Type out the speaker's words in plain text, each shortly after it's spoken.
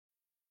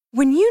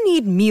When you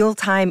need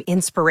mealtime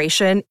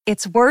inspiration,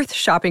 it's worth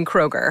shopping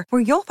Kroger,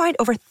 where you'll find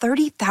over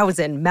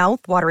 30,000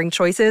 mouth-watering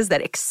choices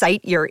that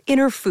excite your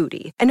inner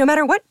foodie. And no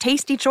matter what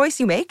tasty choice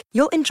you make,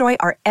 you'll enjoy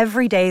our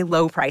everyday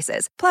low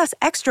prices, plus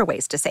extra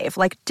ways to save,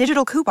 like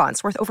digital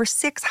coupons worth over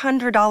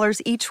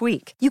 $600 each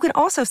week. You can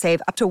also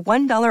save up to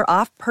 $1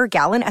 off per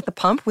gallon at the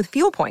pump with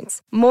fuel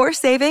points. More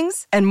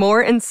savings and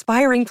more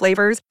inspiring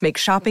flavors make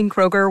shopping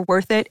Kroger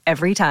worth it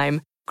every time.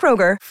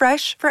 Kroger,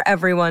 fresh for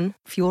everyone.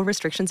 Fuel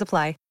restrictions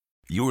apply.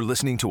 You're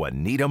listening to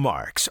Anita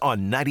Marks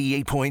on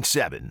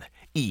 98.7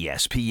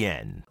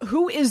 ESPN.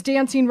 Who is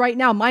dancing right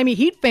now? Miami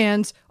Heat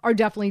fans are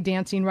definitely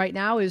dancing right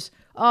now.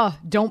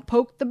 Don't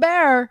poke the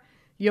bear.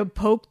 You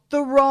poked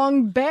the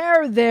wrong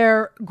bear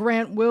there,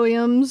 Grant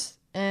Williams.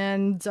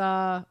 And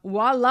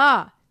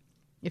voila.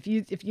 If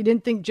you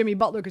didn't think Jimmy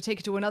Butler could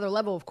take it to another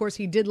level, of course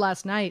he did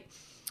last night.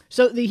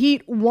 So the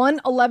Heat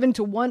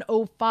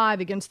 111-105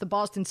 against the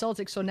Boston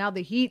Celtics. So now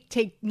the Heat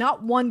take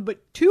not one,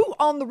 but two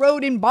on the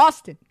road in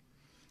Boston.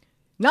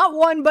 Not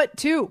one, but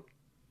two.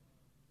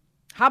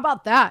 How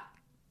about that?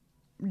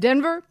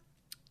 Denver,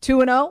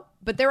 2-0,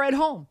 but they're at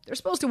home. They're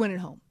supposed to win at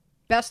home.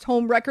 Best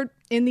home record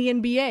in the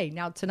NBA.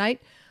 Now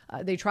tonight,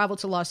 they travel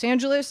to Los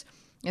Angeles,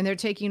 and they're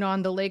taking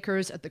on the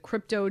Lakers at the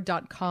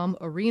Crypto.com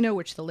Arena,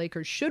 which the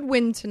Lakers should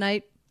win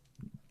tonight.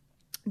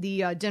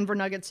 The Denver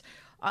Nuggets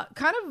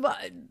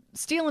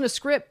stealing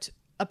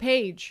a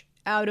page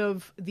out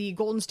of the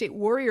Golden State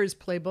Warriors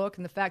playbook,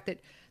 and the fact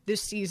that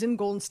this season,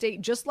 Golden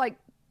State, just like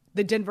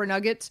the Denver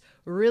Nuggets,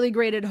 really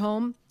great at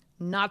home,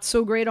 not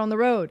so great on the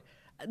road.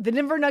 The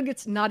Denver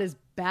Nuggets, not as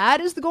bad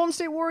as the Golden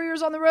State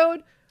Warriors on the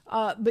road,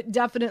 but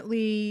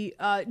definitely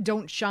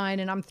don't shine.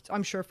 And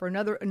I'm sure for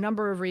a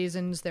number of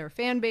reasons, their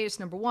fan base,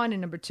 number one, and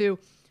number two,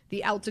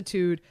 the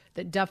altitude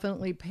that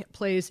definitely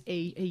plays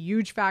a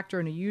huge factor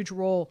and a huge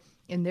role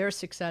in their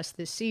success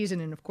this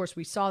season. And of course,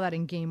 we saw that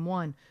in game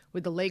one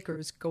with the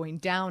Lakers going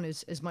down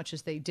as much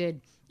as they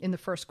did in the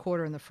first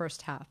quarter and the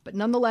first half. But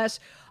nonetheless,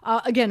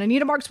 again,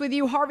 Anita Marks with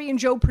you, Harvey and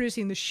Joe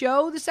producing the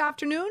show this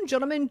afternoon.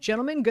 Gentlemen,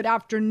 good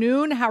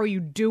afternoon. How are you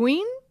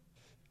doing?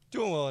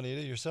 Doing well,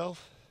 Anita.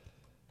 Yourself?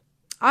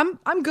 I'm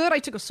good. I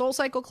took a Soul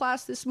Cycle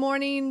class this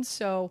morning,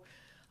 so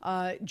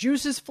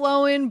juice is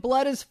flowing,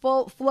 blood is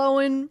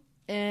flowing,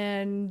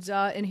 and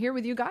here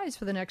with you guys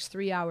for the next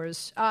 3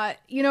 hours.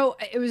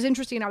 It was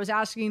interesting. I was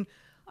asking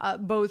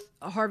both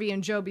Harvey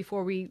and Joe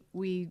before we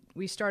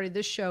started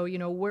this show,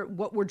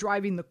 what we're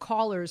driving the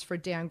callers for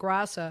Dan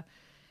Grassa,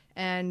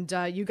 and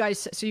you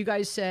guys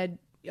said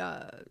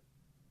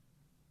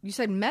you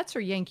said Mets or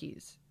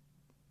Yankees?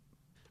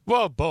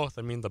 Well, both.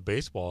 I mean,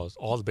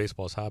 all the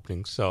baseball is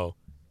happening. So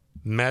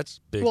Mets,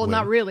 big win.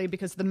 Not really,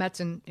 because the Mets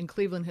in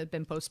Cleveland had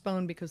been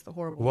postponed because of the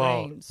horrible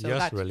rain. So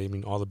yes, really. I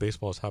mean, all the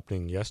baseball is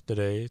happening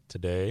yesterday,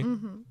 today,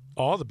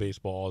 all the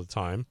baseball, all the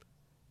time.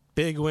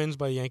 Big wins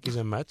by Yankees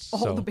and Mets.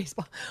 All the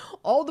baseball,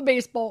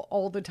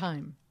 all the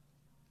time.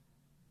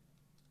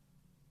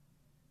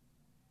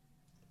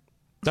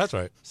 That's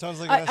right.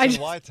 Sounds like an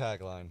SNY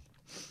tagline.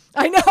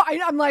 I know.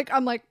 I'm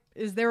like,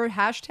 is there a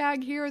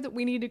hashtag here that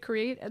we need to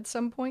create at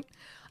some point?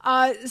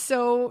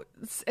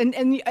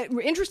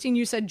 Interesting,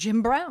 you said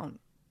Jim Brown.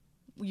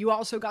 You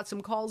also got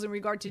some calls in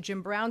regard to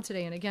Jim Brown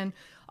today. And again,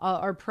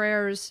 our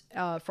prayers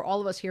for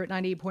all of us here at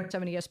 98.7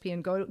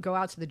 ESPN go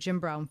out to the Jim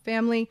Brown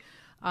family.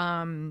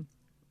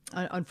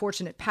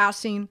 Unfortunate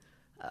passing,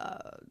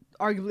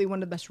 arguably one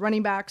of the best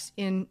running backs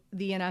in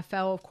the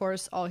NFL, of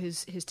course, all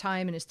his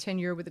time and his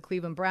tenure with the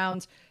Cleveland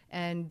Browns.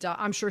 And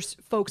I'm sure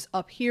folks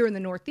up here in the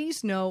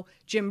Northeast know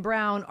Jim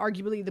Brown,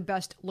 arguably the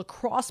best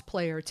lacrosse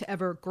player to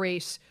ever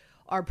grace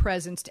our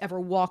presence, to ever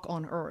walk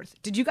on earth.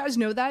 Did you guys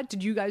know that?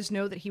 Did you guys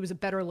know that he was a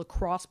better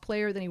lacrosse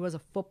player than he was a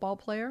football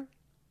player?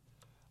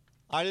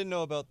 I didn't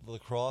know about the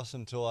lacrosse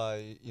until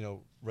I,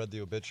 read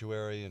the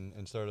obituary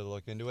and started to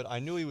look into it. I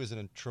knew he was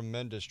a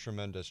tremendous,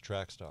 tremendous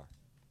track star.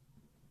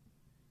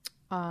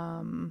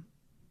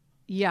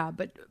 Yeah,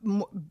 but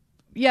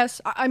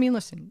yes, I mean,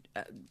 listen,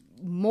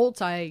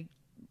 multi-athlete,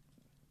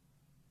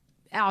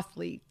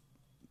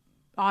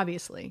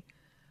 obviously.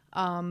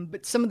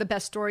 But some of the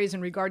best stories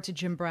in regard to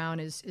Jim Brown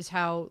is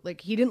how,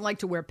 he didn't like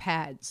to wear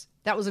pads.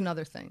 That was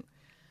another thing.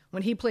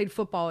 When he played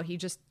football, he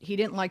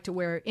didn't like to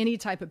wear any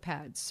type of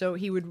pads. So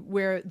he would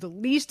wear the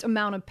least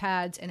amount of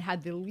pads and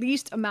had the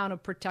least amount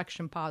of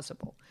protection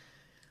possible.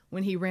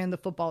 When he ran the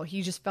football,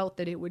 he just felt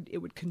that it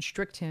would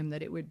constrict him,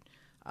 that it would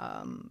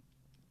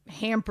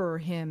hamper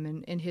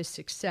him in his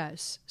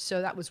success.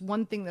 So that was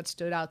one thing that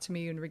stood out to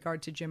me in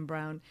regard to Jim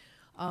Brown.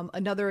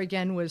 Another,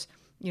 again, was,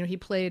 he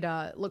played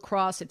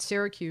lacrosse at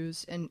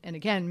Syracuse, and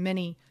again,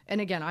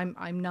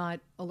 I'm not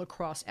a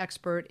lacrosse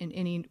expert in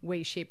any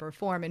way, shape, or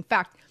form. In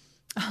fact,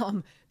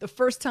 the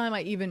first time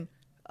I even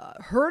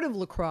heard of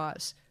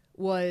lacrosse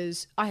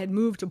was I had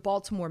moved to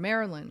Baltimore,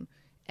 Maryland,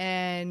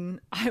 and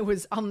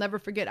I'll never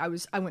forget, I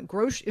went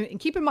grocery,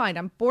 and keep in mind,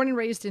 I'm born and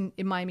raised in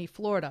Miami,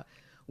 Florida.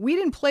 We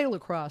didn't play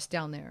lacrosse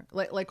down there.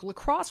 Like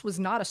lacrosse was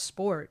not a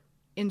sport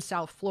in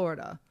South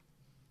Florida.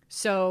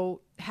 So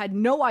had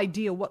no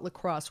idea what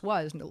lacrosse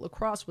was. And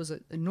lacrosse was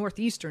a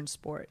Northeastern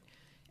sport.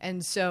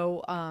 And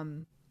so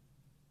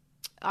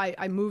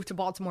I moved to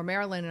Baltimore,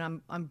 Maryland,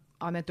 and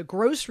I'm at the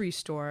grocery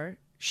store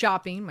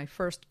shopping, my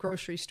first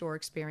grocery store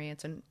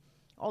experience, and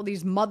all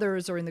these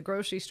mothers are in the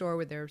grocery store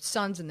with their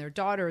sons and their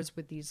daughters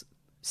with these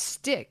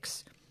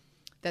sticks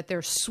that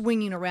they're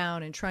swinging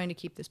around and trying to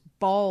keep this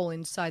ball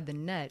inside the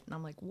net. And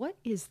I'm like, what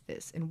is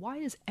this? And why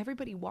is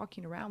everybody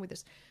walking around with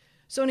this?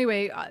 So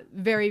anyway,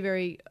 very,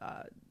 very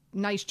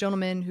nice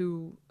gentleman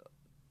who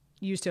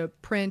used to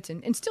print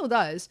and still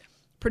does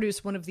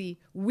produce one of the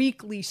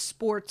weekly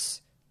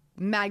sports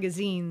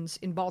magazines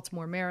in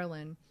Baltimore,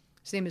 Maryland.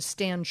 His name is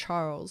Stan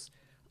Charles.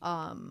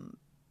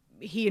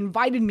 He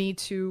invited me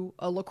to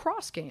a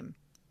lacrosse game.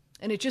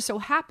 And it just so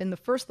happened the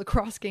first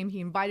lacrosse game he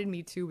invited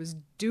me to was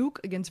Duke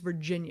against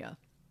Virginia.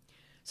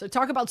 So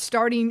talk about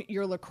starting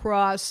your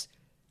lacrosse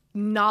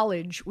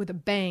knowledge with a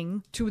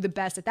bang. Two of the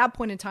best. At that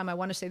point in time, I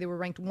want to say they were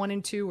ranked 1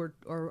 and 2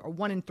 or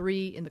 1 and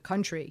 3 in the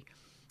country.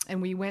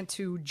 And we went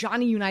to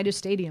Johnny Unitas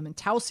Stadium in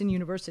Towson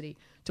University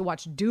to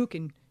watch Duke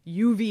and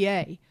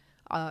UVA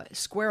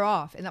square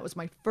off. And that was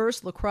my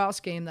first lacrosse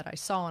game that I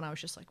saw. And I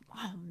was just like,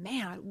 oh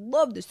man, I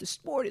love this. The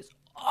sport is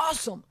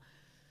awesome.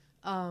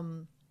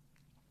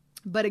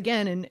 But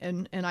again,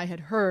 and I had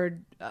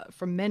heard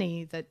from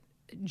many that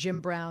Jim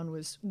Brown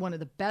was one of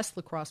the best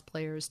lacrosse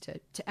players to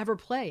ever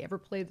play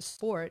the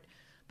sport.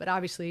 But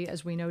obviously,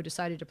 as we know,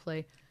 decided to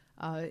play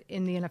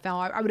in the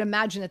NFL. I would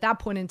imagine at that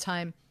point in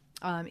time,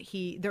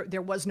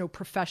 there was no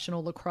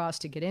professional lacrosse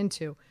to get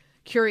into.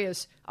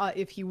 Curious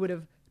if he would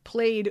have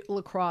played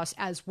lacrosse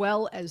as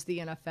well as the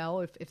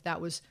NFL, if that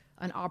was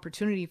an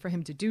opportunity for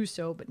him to do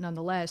so. But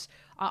nonetheless,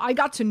 I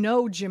got to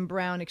know Jim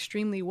Brown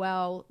extremely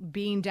well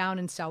being down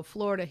in South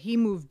Florida. He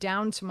moved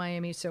down to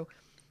Miami, so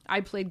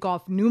I played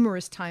golf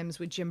numerous times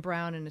with Jim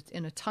Brown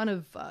in a ton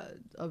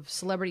of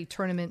celebrity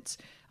tournaments.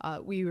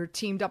 We were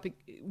teamed up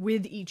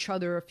with each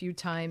other a few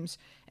times,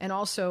 and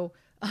also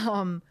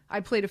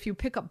I played a few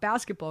pickup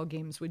basketball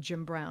games with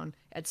Jim Brown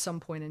at some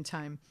point in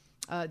time.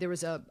 There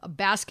was a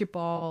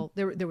basketball,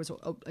 there was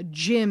a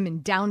gym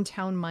in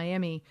downtown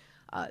Miami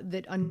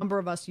that a number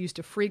of us used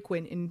to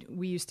frequent, and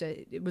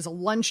it was a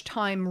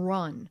lunchtime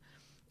run,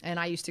 and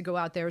I used to go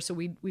out there, so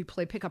we'd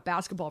play pickup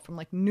basketball from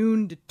like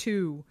noon to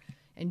 2,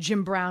 and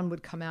Jim Brown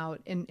would come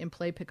out and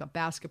play pickup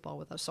basketball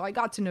with us. So I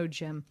got to know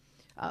Jim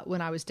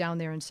when I was down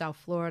there in South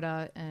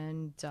Florida,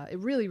 and a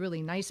really,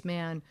 really nice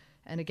man.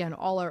 And again,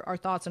 all our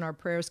thoughts and our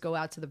prayers go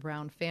out to the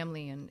Brown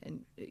family,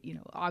 and you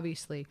know,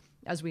 obviously,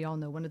 as we all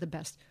know, one of the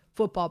best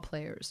football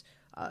players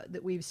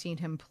that we've seen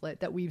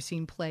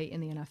play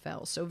in the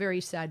NFL. So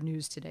very sad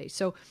news today.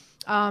 So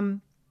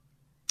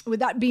with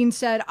that being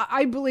said,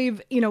 I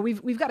believe, you know,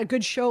 we've got a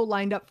good show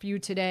lined up for you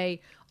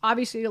today.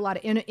 Obviously, a lot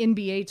of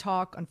NBA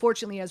talk.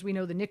 Unfortunately, as we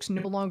know, the Knicks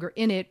no longer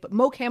in it. But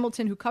Moke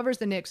Hamilton, who covers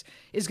the Knicks,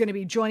 is going to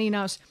be joining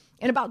us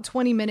in about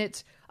 20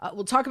 minutes.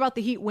 We'll talk about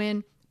the Heat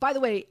win. By the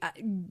way,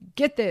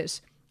 get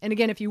this. And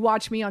again, if you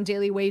watch me on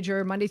Daily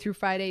Wager, Monday through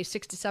Friday,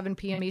 6 to 7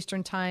 p.m.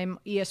 Eastern Time,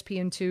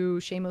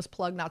 ESPN2, shameless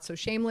plug, not so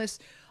shameless.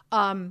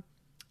 The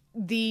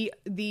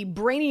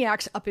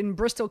brainiacs up in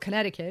Bristol,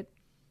 Connecticut,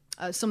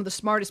 some of the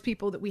smartest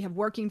people that we have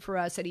working for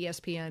us at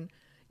ESPN,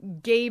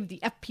 gave the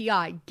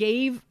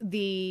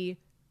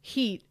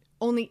Heat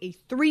only a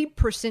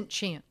 3%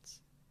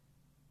 chance.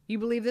 You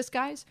believe this,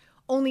 guys?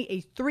 Only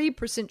a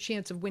 3%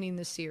 chance of winning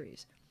this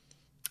series.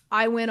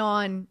 I went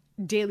on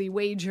Daily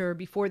Wager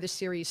before the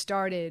series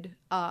started,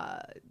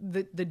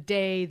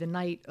 the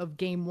night of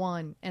game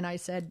 1, and I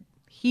said,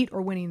 Heat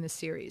are winning this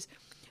series.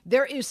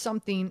 There is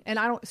something,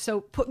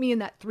 so put me in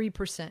that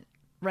 3%,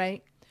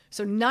 right?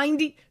 So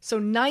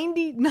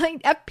 99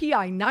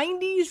 FPI,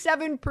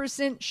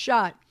 97%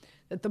 shot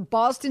that the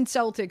Boston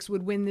Celtics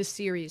would win this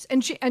series.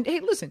 And hey,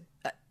 listen,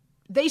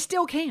 they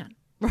still can,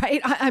 right?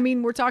 I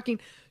mean, we're talking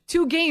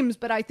 2 games,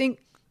 but I think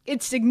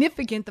it's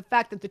significant the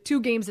fact that the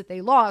 2 games that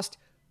they lost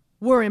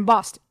were in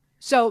Boston.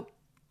 So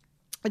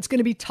it's going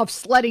to be tough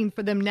sledding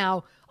for them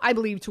now, I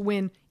believe, to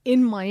win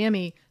in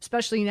Miami,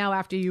 especially now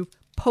after you've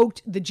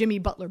poked the Jimmy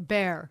Butler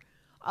bear.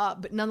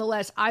 But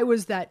nonetheless, I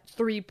was that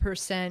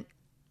 3%.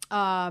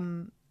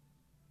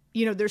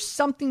 You know, there's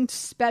something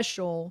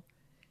special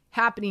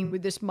happening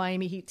with this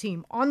Miami Heat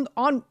team.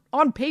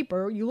 On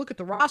paper, you look at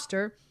the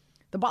roster,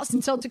 the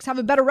Boston Celtics have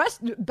a better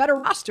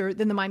roster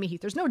than the Miami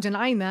Heat. There's no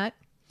denying that.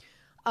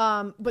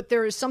 But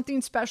there is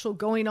something special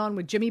going on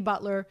with Jimmy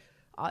Butler,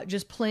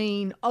 just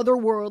playing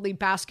otherworldly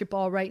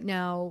basketball right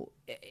now.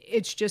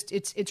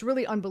 It's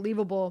really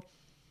unbelievable.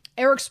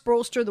 Eric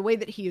Spoelstra, the way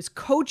that he is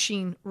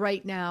coaching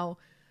right now,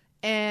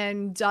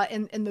 and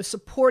the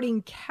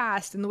supporting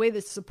cast, and the way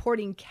the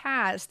supporting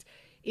cast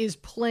is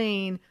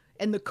playing,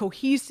 and the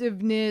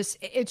cohesiveness,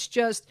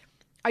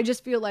 I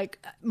just feel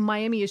like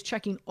Miami is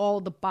checking all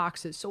the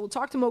boxes. So we'll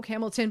talk to Moke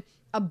Hamilton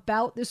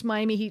about this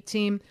Miami Heat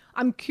team.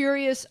 I'm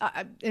curious,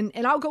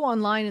 and I'll go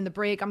online in the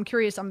break. I'm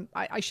curious.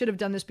 I should have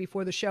done this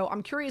before the show.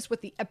 I'm curious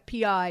what the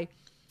FPI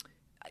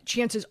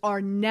chances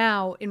are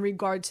now in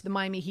regards to the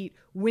Miami Heat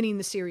winning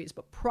the series.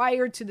 But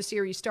prior to the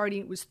series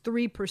starting, it was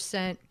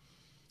 3%.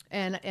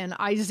 And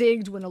I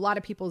zigged when a lot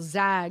of people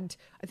zagged.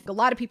 I think a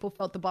lot of people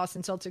felt the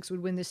Boston Celtics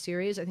would win this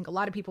series. I think a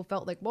lot of people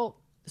felt like, well,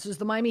 this is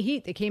the Miami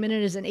Heat. They came in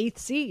as an 8th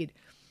seed.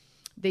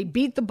 They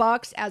beat the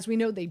Bucks. As we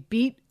know, they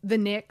beat the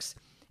Knicks.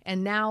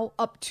 And now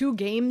up 2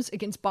 games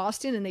against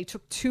Boston, and they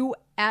took 2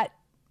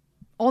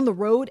 on the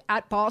road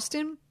at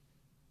Boston.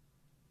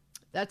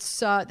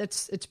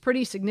 It's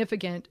pretty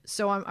significant.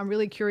 So I'm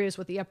really curious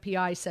what the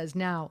FPI says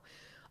now.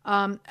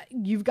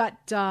 You've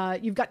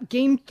got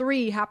Game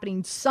 3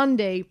 happening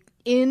Sunday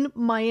in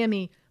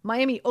Miami.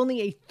 Miami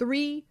only a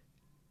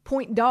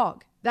 3-point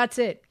dog. That's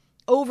it.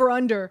 Over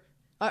under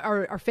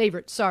our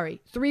favorite.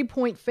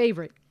 3-point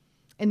favorite,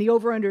 and the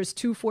over under is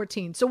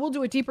 214. So we'll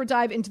do a deeper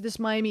dive into this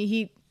Miami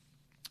Heat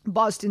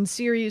Boston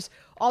series.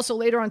 Also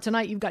later on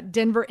tonight, you've got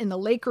Denver and the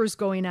Lakers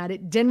going at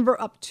it. Denver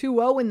up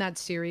 2-0 in that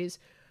series.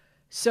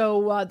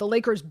 So the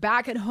Lakers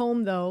back at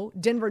home, though.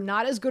 Denver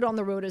not as good on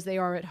the road as they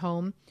are at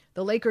home.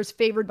 The Lakers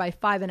favored by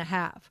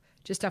 5.5,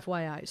 just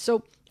FYI.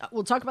 So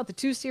we'll talk about the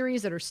 2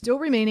 series that are still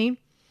remaining.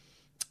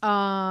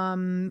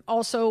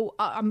 Also,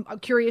 I'm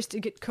curious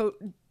to get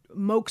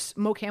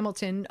Moke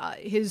Hamilton,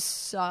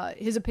 his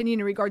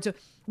opinion in regard to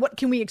what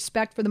can we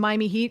expect for the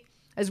Miami Heat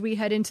as we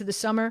head into the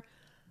summer.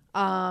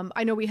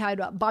 I know we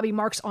had Bobby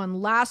Marks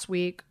on last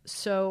week,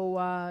 so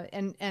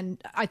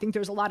and I think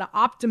there's a lot of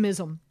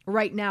optimism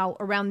right now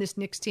around this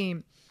Knicks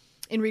team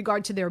in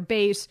regard to their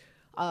base,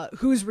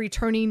 who's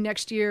returning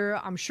next year.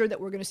 I'm sure that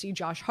we're going to see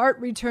Josh Hart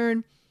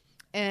return,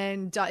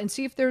 and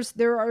see if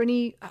there are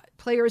any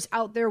players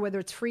out there, whether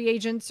it's free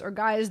agents or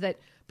guys that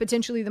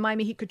potentially the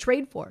Miami Heat could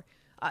trade for,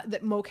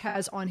 that Moke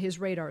has on his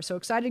radar. So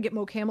excited to get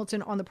Moke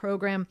Hamilton on the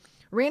program.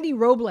 Randy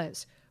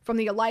Robles from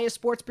the Elias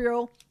Sports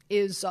Bureau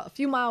is a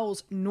few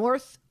miles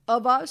north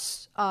of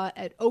us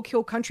at Oak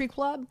Hill Country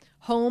Club,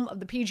 home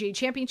of the PGA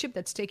Championship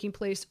that's taking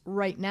place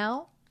right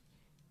now.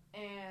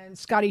 And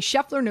Scotty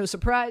Scheffler, no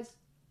surprise,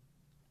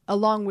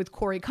 along with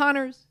Corey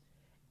Connors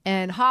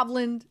and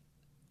Hovland,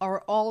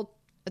 are all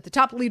at the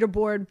top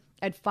leaderboard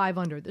at 5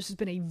 under. This has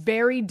been a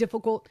very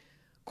difficult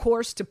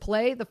course to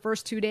play the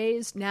first 2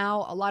 days.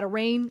 Now a lot of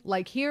rain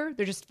like here.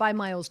 They're just 5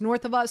 miles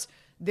north of us.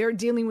 They're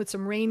dealing with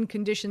some rain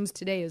conditions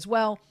today as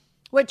well,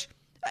 which,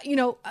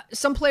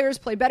 some players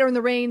play better in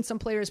the rain. Some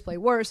players play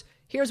worse.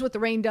 Here's what the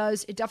rain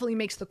does. It definitely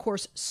makes the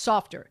course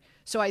softer.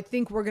 So I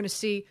think we're going to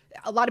see,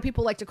 a lot of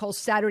people like to call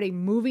Saturday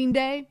moving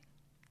day.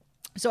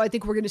 So I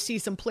think we're going to see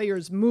some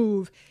players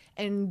move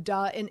and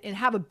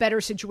have a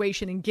better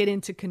situation and get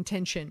into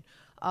contention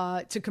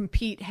to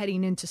compete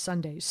heading into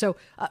Sunday. So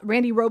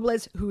Randy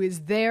Robles, who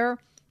is there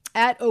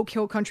at Oak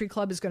Hill Country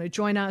Club, is going to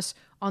join us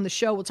on the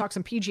show. We'll talk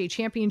some PGA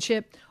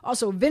Championship.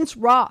 Also, Vince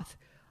Roth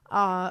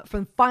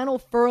from Final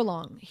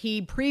Furlong.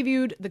 He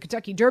previewed the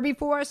Kentucky Derby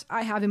for us.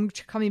 I have him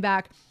coming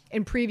back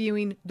and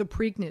previewing the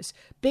Preakness.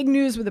 Big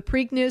news with the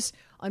Preakness.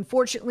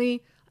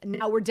 Unfortunately,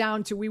 now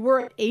we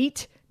were at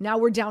 8. Now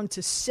we're down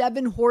to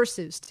 7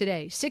 horses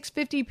today.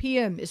 6:50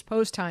 p.m. is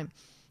post time.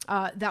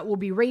 That will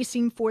be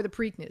racing for the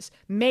Preakness.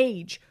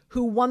 Mage,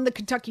 who won the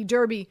Kentucky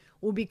Derby,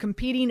 will be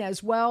competing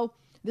as well.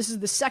 This is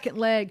the second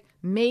leg.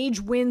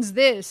 Mage wins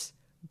this.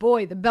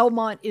 Boy, the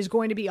Belmont is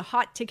going to be a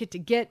hot ticket to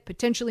get.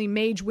 Potentially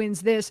Mage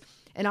wins this.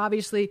 And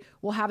obviously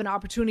we'll have an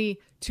opportunity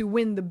to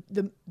win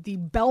the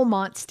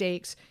Belmont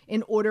Stakes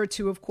in order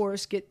to, of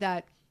course, get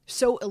that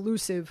so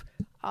elusive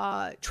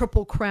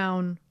Triple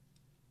Crown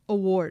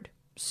award.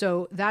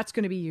 So that's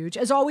going to be huge.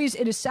 As always,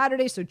 it is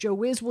Saturday, so Joe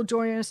Wiz will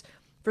join us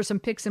for some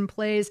picks and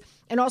plays.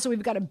 And also,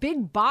 we've got a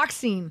big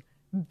boxing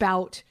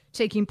bout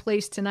taking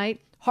place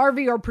tonight.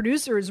 Harvey, our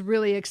producer, is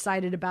really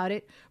excited about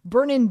it.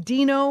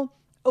 Bernardino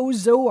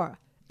Ozoa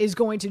is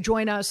going to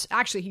join us.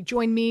 Actually, he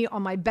joined me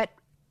on my Bet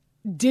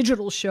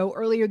Digital show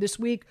earlier this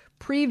week,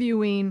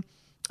 previewing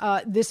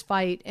this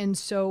fight. And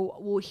so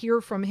we'll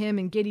hear from him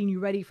and getting you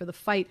ready for the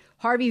fight.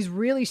 Harvey's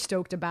really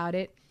stoked about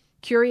it.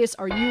 Curious,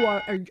 are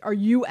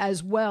you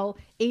as well?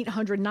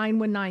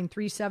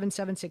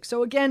 800-919-3776.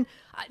 So again,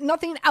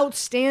 nothing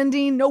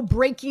outstanding, no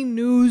breaking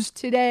news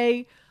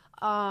today.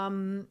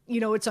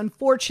 It's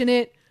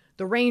unfortunate.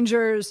 The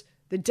Rangers,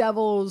 the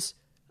Devils,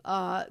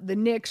 the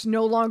Knicks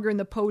no longer in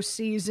the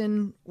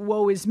postseason.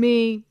 Woe is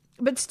me.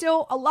 But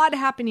still, a lot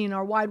happening in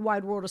our wide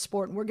world of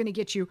sport, and we're going to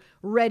get you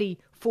ready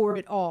for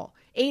it all.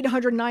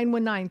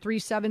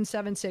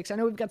 800-919-3776. I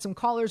know we've got some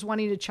callers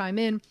wanting to chime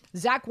in.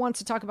 Zach wants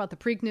to talk about the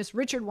Preakness.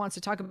 Richard wants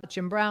to talk about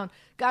Jim Brown.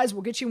 Guys,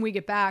 we'll get you when we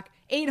get back.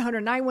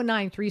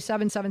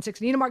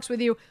 800-919-3776. Nina Marks with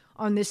you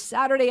on this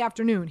Saturday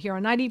afternoon here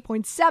on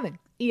 90.7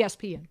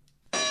 ESPN.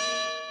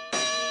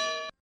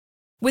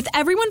 With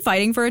everyone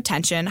fighting for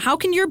attention, how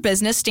can your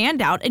business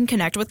stand out and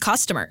connect with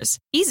customers?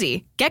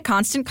 Easy. Get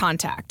Constant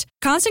Contact.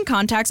 Constant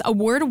Contact's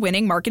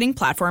award-winning marketing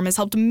platform has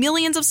helped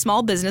millions of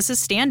small businesses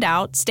stand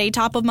out, stay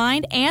top of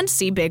mind, and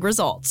see big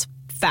results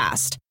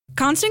fast.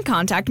 Constant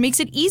Contact makes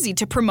it easy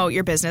to promote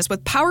your business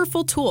with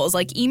powerful tools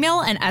like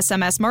email and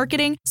SMS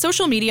marketing,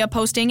 social media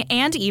posting,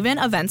 and even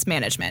events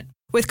management.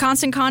 With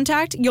Constant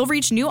Contact, you'll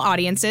reach new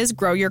audiences,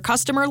 grow your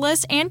customer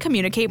list, and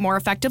communicate more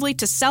effectively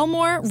to sell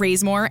more,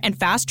 raise more, and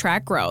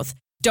fast-track growth.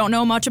 Don't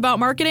know much about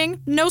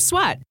marketing? No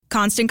sweat.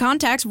 Constant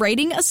Contact's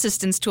writing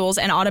assistance tools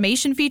and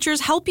automation features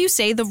help you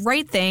say the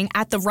right thing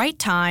at the right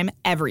time,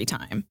 every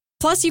time.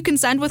 Plus, you can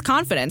send with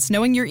confidence,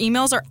 knowing your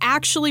emails are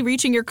actually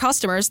reaching your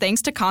customers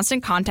thanks to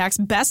Constant Contact's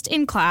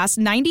best-in-class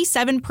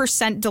 97%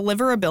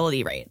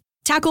 deliverability rate.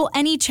 Tackle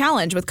any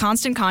challenge with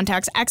Constant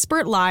Contact's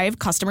expert live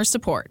customer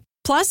support.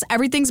 Plus,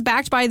 everything's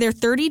backed by their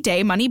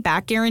 30-day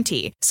money-back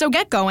guarantee. So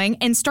get going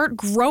and start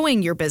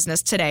growing your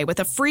business today with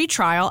a free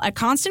trial at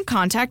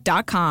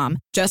ConstantContact.com.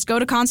 Just go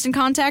to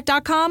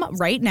ConstantContact.com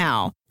right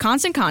now.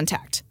 Constant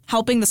Contact,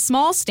 helping the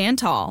small stand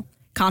tall.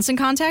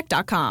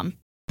 ConstantContact.com.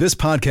 This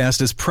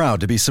podcast is proud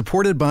to be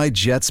supported by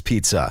Jets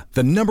Pizza,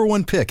 the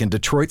 #1 pick in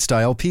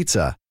Detroit-style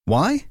pizza.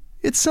 Why?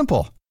 It's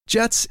simple.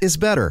 Jets is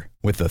better.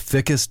 With the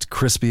thickest,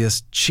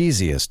 crispiest,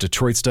 cheesiest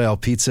Detroit-style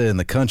pizza in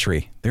the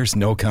country, there's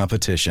no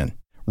competition.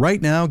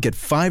 Right now, get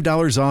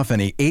 $5 off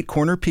any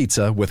 8-corner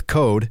pizza with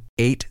code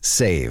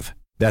 8SAVE.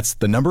 That's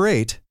the number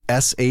 8,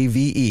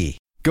 SAVE.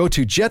 Go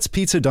to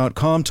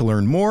jetspizza.com to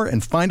learn more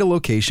and find a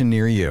location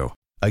near you.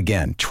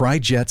 Again, try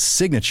Jet's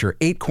signature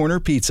 8-corner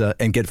pizza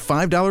and get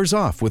 $5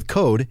 off with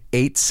code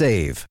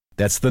 8SAVE.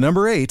 That's the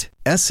number 8,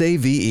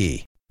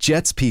 SAVE.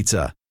 Jet's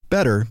Pizza.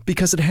 Better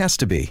because it has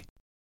to be.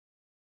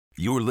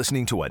 You're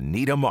listening to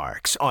Anita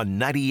Marks on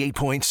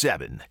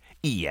 98.7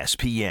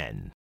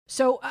 ESPN.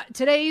 So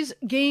today's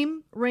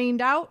game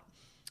rained out.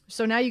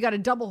 So now you got a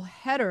double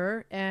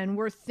header, and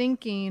we're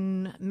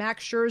thinking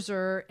Max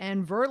Scherzer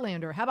and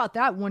Verlander. How about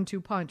that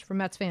 1-2 punch for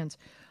Mets fans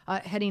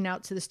heading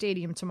out to the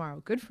stadium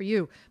tomorrow? Good for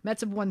you.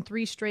 Mets have won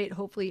 3 straight.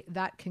 Hopefully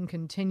that can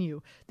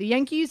continue. The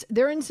Yankees,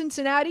 they're in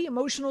Cincinnati.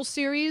 Emotional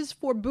series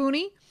for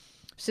Booney.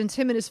 Since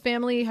him and his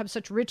family have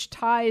such rich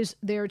ties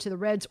there to the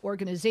Reds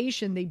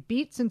organization, they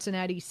beat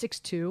Cincinnati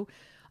 6-2.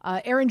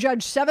 Aaron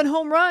Judge, 7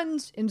 home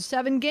runs in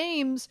 7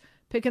 games,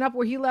 picking up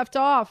where he left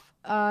off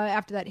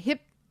after that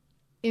hip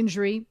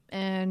injury.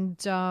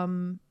 And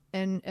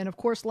of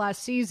course,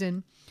 last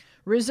season,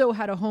 Rizzo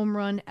had a home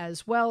run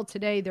as well.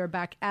 Today, they're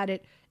back at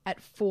it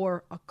at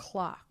 4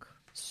 o'clock.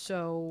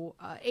 So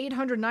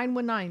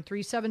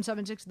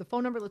 800-919-3776 is the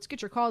phone number. Let's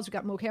get your calls. We've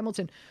got Mo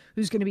Hamilton,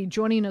 who's going to be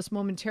joining us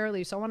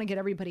momentarily. So I want to get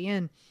everybody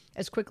in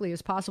as quickly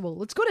as possible.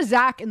 Let's go to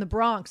Zach in the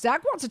Bronx.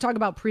 Zach wants to talk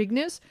about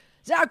Preakness.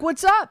 Zach,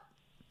 what's up?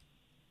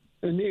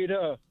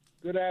 Anita,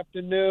 good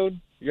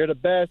afternoon. You're the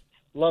best.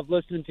 Love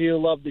listening to you.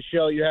 Love the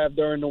show you have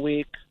during the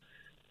week.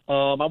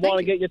 I want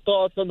to get your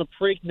thoughts on the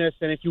Preakness,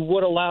 and if you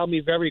would allow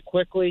me very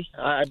quickly,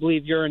 I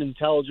believe you're an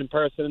intelligent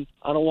person.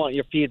 I don't want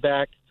your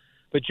feedback.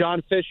 But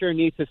John Fisher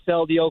needs to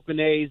sell the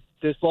Oakland A's.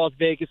 This Las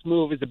Vegas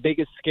move is the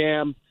biggest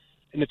scam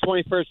in the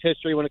 21st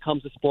history when it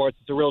comes to sports.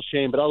 It's a real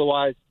shame. But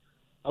otherwise,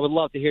 I would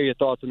love to hear your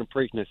thoughts on the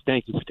Preakness.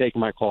 Thank you for taking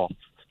my call.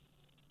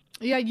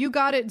 Yeah, you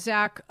got it,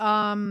 Zach.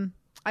 I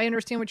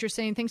understand what you're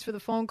saying. Thanks for the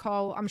phone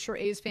call. I'm sure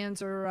A's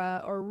fans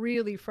are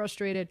really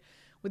frustrated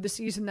with the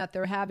season that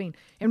they're having.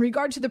 In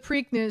regard to the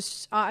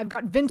Preakness, I've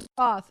got Vince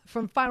Roth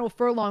from Final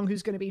Furlong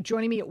who's going to be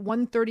joining me at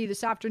 1:30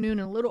 this afternoon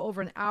in a little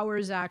over an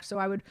hour, Zach. So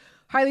I would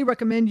highly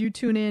recommend you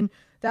tune in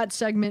that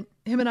segment.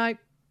 Him and I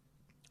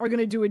are going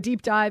to do a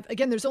deep dive.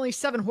 Again, there's only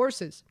 7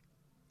 horses.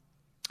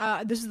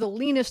 This is the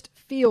leanest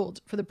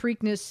field for the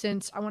Preakness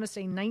since, I want to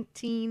say,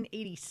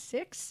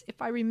 1986, if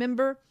I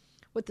remember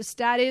what the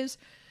stat is.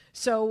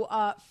 So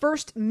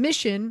First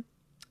Mission,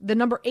 the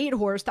number 8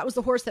 horse, that was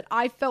the horse that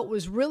I felt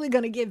was really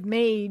going to give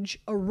Mage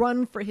a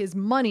run for his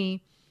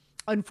money.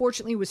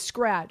 Unfortunately, was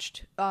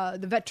scratched.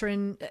 The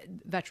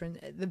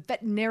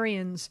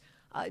veterinarians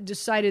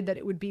decided that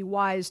it would be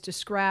wise to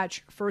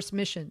scratch First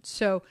Mission.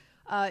 So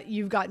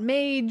you've got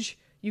Mage,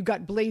 you've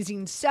got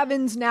Blazing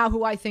Sevens now,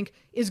 who I think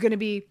is going to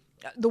be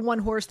the one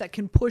horse that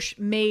can push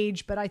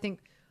Mage, but I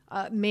think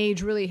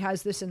Mage really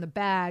has this in the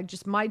bag,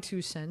 just my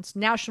 2 cents.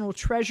 National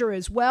Treasure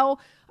as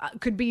well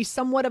could be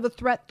somewhat of a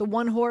threat, the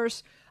one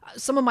horse.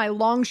 Some of my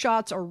long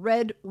shots are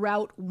Red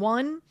Route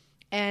 1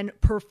 and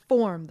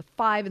Perform, the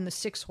 5 and the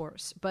 6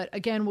 horse. But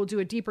again, we'll do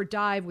a deeper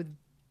dive with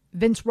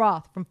Vince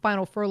Roth from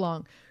Final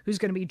Furlong, who's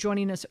going to be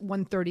joining us at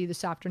 1:30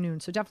 this afternoon.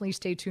 So definitely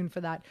stay tuned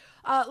for that.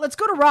 Let's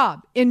go to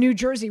Rob in New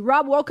Jersey.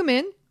 Rob, welcome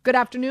in. Good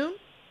afternoon.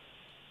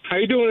 How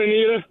you doing,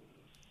 Anita?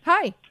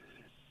 Hi.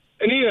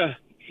 Anita,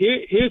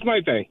 here's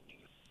my thing.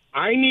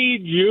 I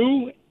need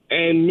you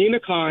and Mina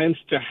Kimes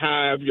to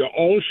have your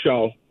own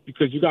show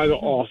because you guys are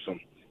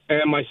awesome.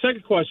 And my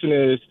second question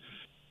is,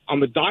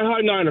 I'm a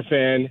diehard Niner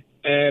fan,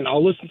 and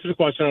I'll listen to the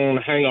question. I'm going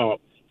to hang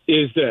up.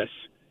 Is this,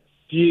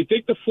 do you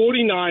think the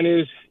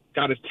 49ers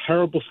got a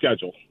terrible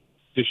schedule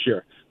this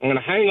year? I'm going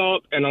to hang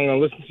up, and I'm going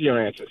to listen to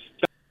your answers.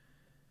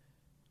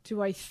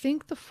 Do I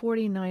think the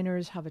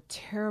 49ers have a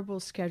terrible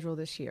schedule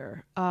this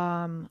year?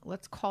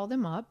 Let's call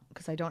them up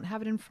because I don't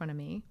have it in front of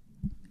me.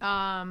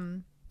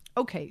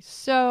 Okay,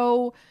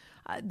 so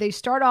they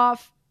start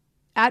off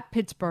at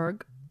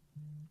Pittsburgh.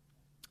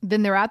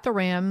 Then they're at the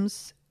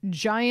Rams,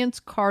 Giants,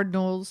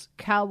 Cardinals,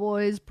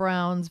 Cowboys,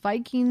 Browns,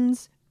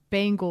 Vikings,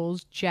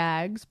 Bengals,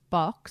 Jags,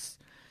 Bucks,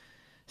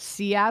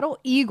 Seattle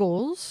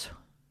Eagles,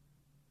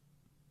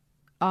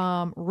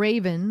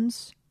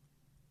 Ravens,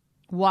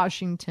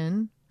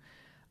 Washington,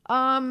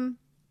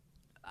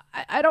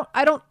 I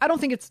don't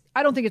think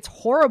it's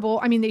horrible.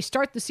 I mean, they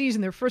start the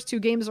season, their first 2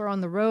 games are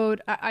on the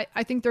road.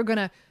 I think they're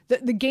gonna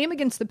the game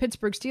against the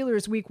Pittsburgh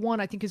Steelers week 1,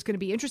 I think is going to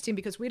be interesting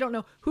because we don't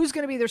know who's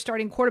going to be their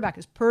starting quarterback.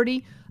 Is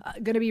Purdy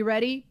going to be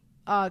ready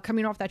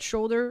coming off that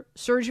shoulder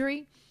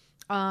surgery?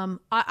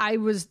 I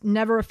was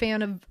never a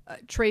fan of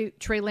Trey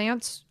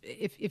Lance.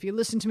 If you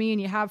listen to me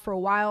and you have for a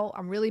while,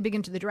 I'm really big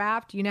into the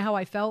draft. You know how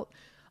I felt.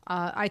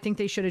 I think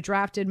they should have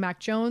drafted Mac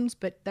Jones,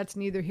 but that's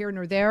neither here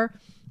nor there.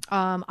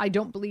 I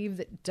don't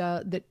believe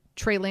that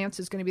Trey Lance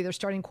is going to be their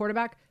starting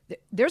quarterback.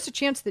 There's a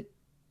chance that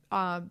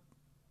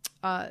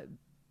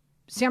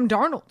Sam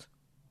Darnold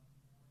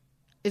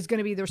is going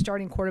to be their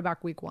starting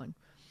quarterback week 1.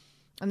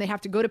 And they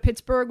have to go to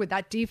Pittsburgh with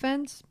that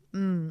defense.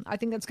 I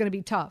think that's going to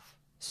be tough.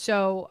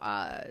 So,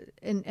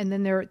 and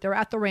then they're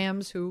at the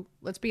Rams, who,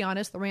 let's be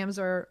honest, the Rams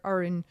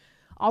are in,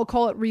 I'll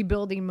call it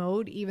rebuilding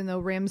mode, even though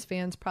Rams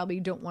fans probably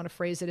don't want to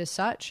phrase it as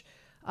such.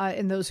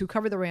 And those who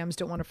cover the Rams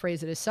don't want to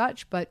phrase it as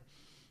such, but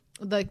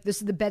like, this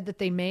is the bed that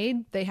they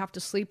made. They have to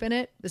sleep in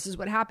it. This is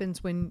what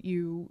happens when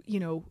you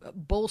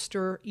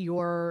bolster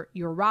your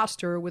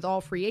roster with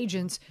all free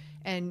agents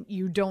and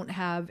you don't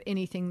have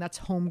anything that's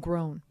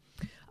homegrown.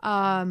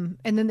 And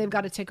then they've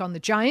got to take on the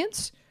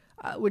Giants,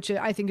 which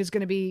I think is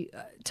going to be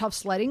tough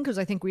sledding because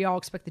I think we all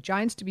expect the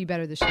Giants to be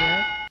better this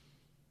year.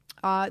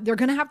 They're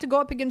going to have to go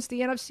up against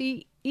the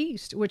NFC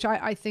East, which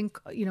I think,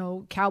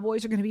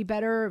 Cowboys are going to be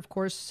better. Of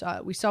course,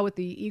 we saw what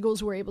the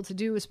Eagles were able to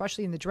do,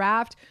 especially in the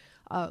draft.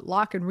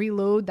 Lock and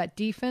reload that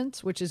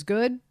defense, which is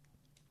good.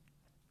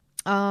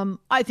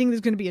 I think there's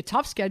going to be a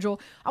tough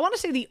schedule. I want to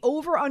say the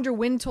over-under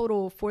win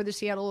total for the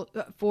San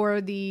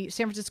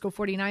Francisco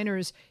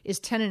 49ers is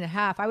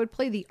 10.5. I would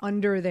play the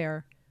under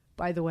there,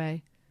 by the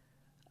way.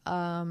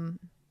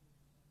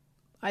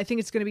 I think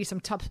it's going to be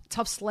some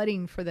tough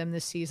sledding for them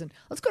this season.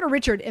 Let's go to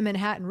Richard in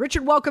Manhattan.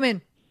 Richard, welcome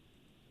in.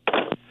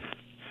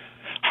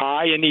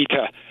 Hi,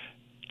 Anita.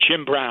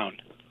 Jim Brown.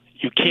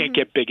 You can't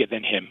get bigger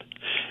than him.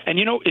 And,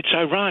 it's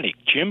ironic.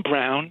 Jim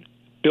Brown,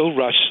 Bill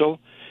Russell,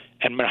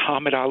 and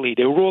Muhammad Ali,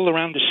 they were all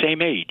around the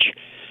same age.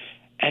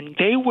 And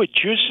they were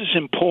just as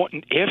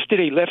important after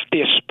they left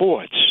their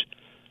sports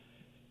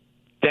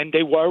than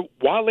they were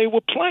while they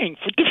were playing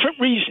for different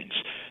reasons.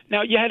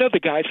 Now, you had other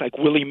guys like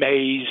Willie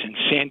Mays and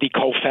Sandy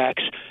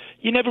Koufax.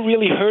 You never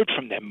really heard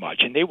from them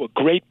much, and they were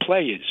great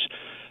players.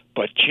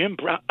 But Jim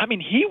Brown,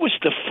 he was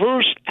the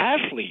first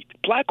athlete,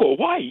 black or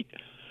white,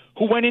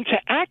 who went into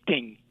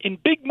acting in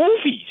big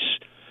movies.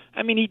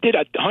 He did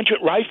 100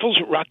 Rifles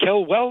with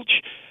Raquel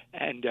Welch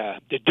and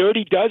The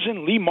Dirty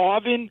Dozen, Lee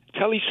Marvin,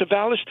 Telly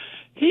Savalas.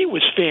 He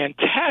was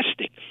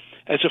fantastic.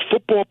 As a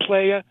football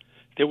player,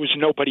 there was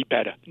nobody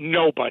better.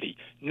 Nobody.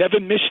 Never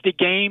missed a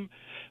game.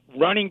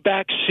 Running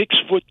back,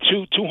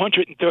 6'2",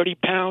 230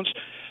 pounds.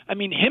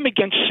 Him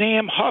against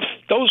Sam Huff,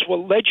 those were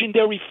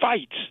legendary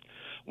fights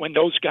when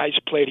those guys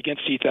played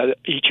against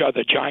each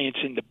other, Giants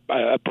and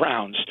the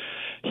Browns.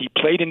 He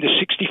played in the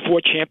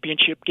 64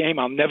 championship game.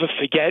 I'll never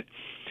forget.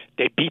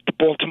 They beat the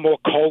Baltimore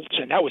Colts,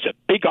 and that was a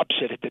big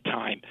upset at the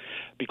time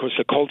because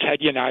the Colts had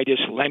Unitas,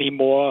 Lenny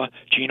Moore,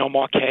 Gino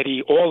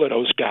Marchetti, all of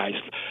those guys,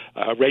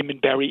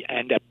 Raymond Berry,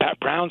 and the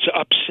Browns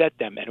upset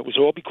them, and it was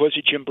all because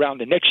of Jim Brown.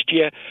 The next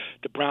year,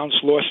 the Browns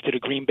lost to the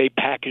Green Bay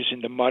Packers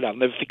in the mud. I'll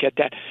never forget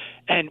that.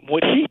 And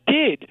what he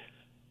did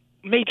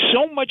made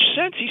so much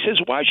sense. He says,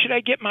 why should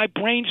I get my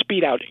brains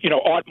beat out?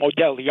 Art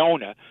Modell, the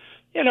owner,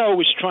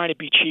 was trying to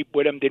be cheap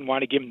with him, didn't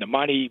want to give him the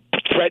money,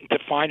 threatened to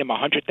fine him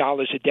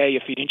 $100 a day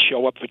if he didn't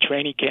show up for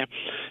training camp.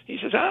 He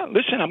says,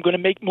 listen, I'm going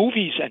to make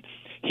movies. And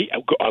he,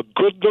 a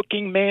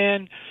good-looking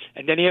man,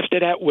 and then after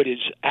that with his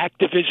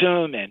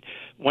activism, and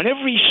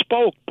whenever he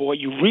spoke, boy,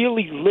 you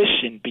really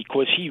listened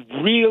because he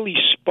really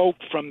spoke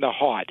from the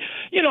heart.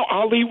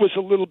 Ali was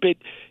a little bit,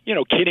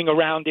 kidding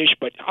around-ish,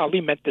 but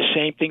Ali meant the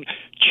same thing.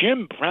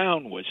 Jim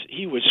Brown was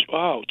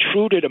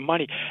true to the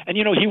money. And,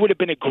 he would have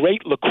been a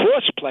great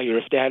lacrosse player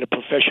if they had a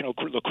professional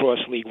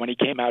lacrosse league when he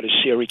came out of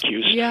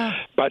Syracuse. Yeah.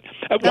 But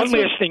one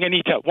last thing,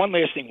 Anita, When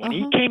he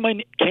came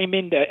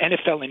in the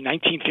NFL in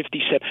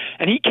 1957,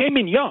 and he came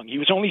in young. He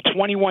was only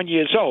 21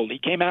 years old. He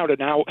came out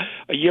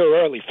a year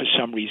early for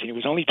some reason. He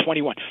was only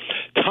 21.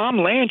 Tom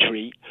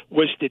Landry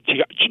was the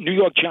New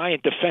York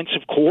Giant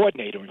defensive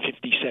coordinator in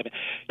 57.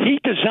 He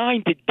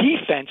designed the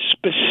defense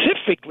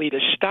specifically to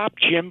stop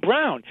Jim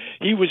Brown.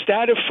 He was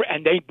that afraid,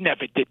 and they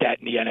never did that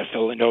in the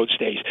NFL in those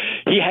days.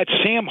 He had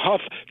Sam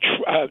Huff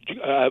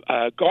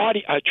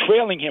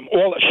trailing him,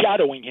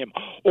 shadowing him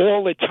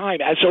all the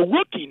time. As a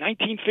rookie,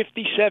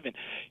 1957,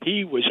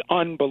 he was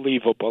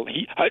unbelievable.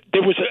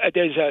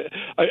 There's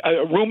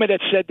a rumor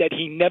that said that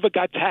he never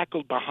got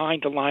tackled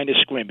behind the line of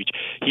scrimmage.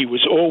 He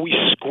was always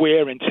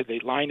square into the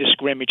line of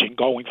scrimmage and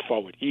going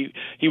forward. He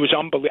was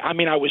unbelievable.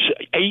 I was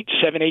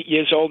 7, 8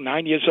 years old,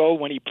 9 years old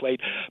when he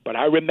played, but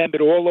I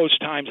remembered all those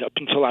times up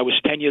until I was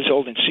 10 years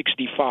old in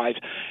 65,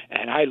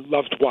 and I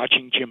loved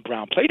watching Jim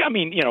Brown play.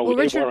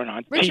 Richard, they weren't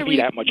on TV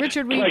that much.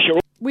 Richard,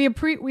 we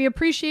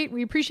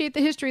appreciate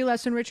the history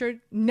lesson, Richard.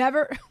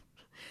 Never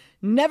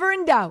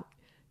in doubt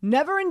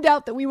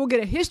that we will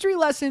get a history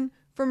lesson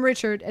from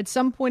Richard at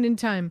some point in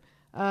time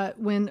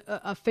when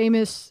a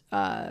famous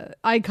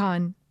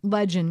icon,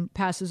 legend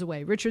passes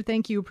away. Richard,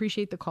 thank you.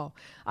 Appreciate the call.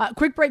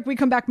 Quick break. We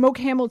come back. Moke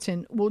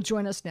Hamilton will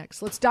join us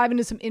next. Let's dive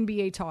into some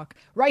NBA talk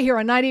right here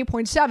on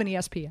 98.7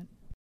 ESPN.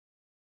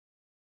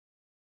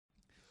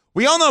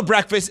 We all know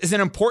breakfast is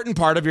an important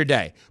part of your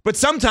day, but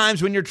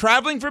sometimes when you're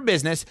traveling for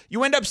business,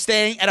 you end up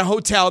staying at a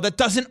hotel that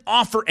doesn't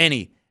offer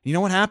any. You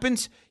know what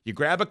happens? You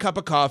grab a cup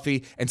of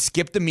coffee and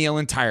skip the meal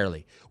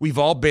entirely. We've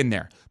all been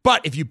there.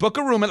 But if you book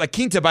a room at La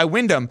Quinta by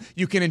Wyndham,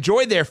 you can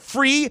enjoy their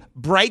free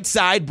Bright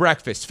Side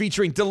breakfast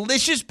featuring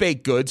delicious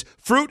baked goods,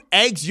 fruit,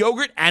 eggs,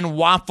 yogurt, and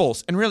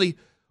waffles. And really,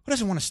 who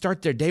doesn't want to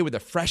start their day with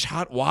a fresh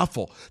hot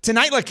waffle?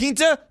 Tonight, La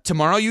Quinta,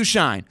 tomorrow you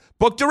shine.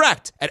 Book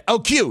direct at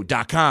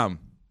lq.com.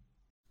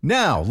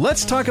 Now,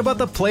 let's talk about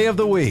the play of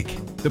the week.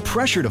 The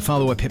pressure to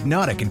follow up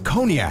Hypnotic and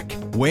Cognac,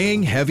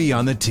 weighing heavy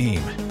on the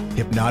team.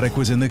 Hypnotic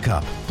was in the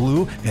cup,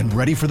 blue, and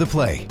ready for the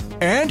play.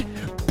 And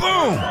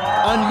boom!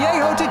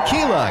 Añejo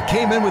Tequila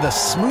came in with a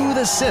smooth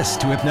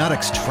assist to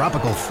Hypnotic's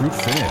tropical fruit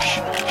finish.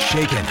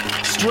 Shaken,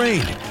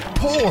 strained,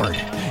 poured.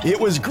 It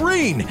was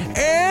green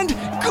and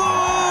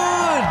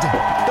good!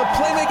 The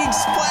playmaking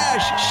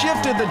splash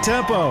shifted the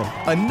tempo.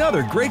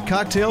 Another great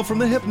cocktail from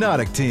the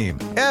Hypnotic team.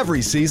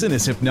 Every season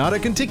is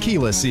Hypnotic and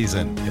Tequila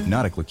season.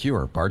 Hypnotic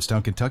Liqueur,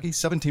 Bardstown, Kentucky,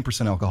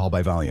 17% alcohol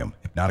by volume.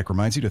 Hypnotic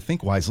reminds you to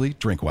think wisely,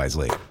 drink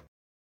wisely.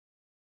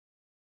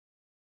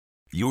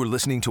 You're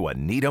listening to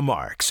Anita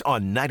Marks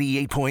on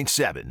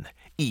 98.7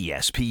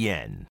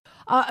 ESPN.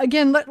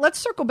 Again, let's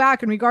circle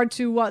back in regard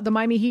to the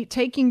Miami Heat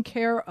taking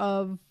care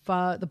of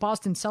the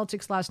Boston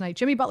Celtics last night.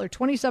 Jimmy Butler,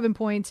 27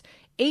 points,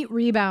 8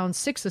 rebounds,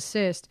 6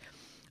 assists.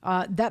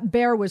 That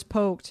bear was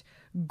poked.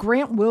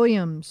 Grant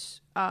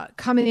Williams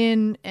coming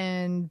in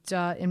and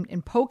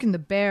poking the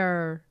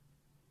bear.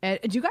 Do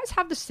you guys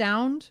have the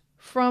sound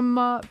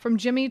from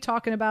Jimmy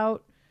talking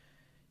about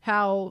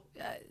how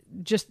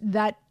just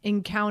that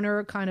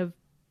encounter kind of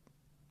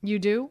you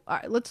do? All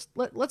right, let's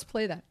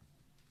play that.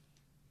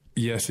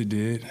 Yes, it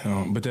did.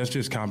 But that's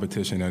just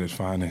competition at its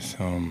finest.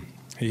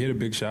 He hit a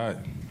big shot,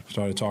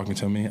 started talking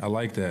to me. I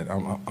like that.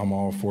 I'm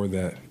all for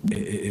that.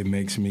 It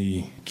makes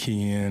me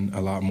key in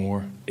a lot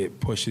more. It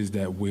pushes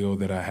that will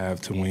that I have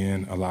to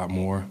win a lot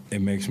more.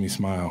 It makes me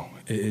smile.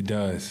 It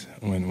does.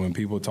 When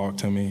people talk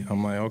to me,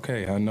 I'm like,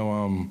 okay, I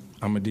know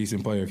I'm a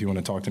decent player if you want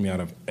to talk to me out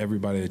of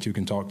everybody that you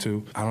can talk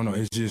to. I don't know.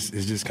 It's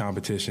just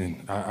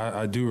competition.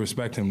 I do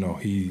respect him, though.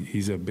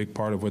 He's a big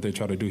part of what they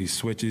try to do. He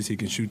switches. He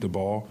can shoot the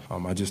ball.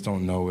 I just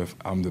don't know if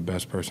I'm the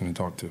best person to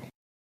talk to.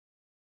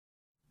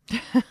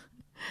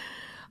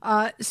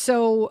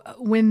 So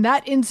when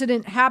that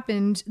incident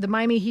happened, the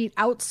Miami Heat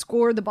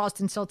outscored the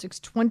Boston Celtics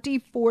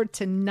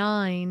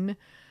 24-9.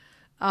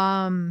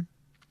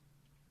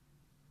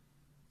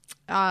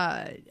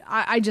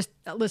 I just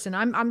listen.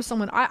 I'm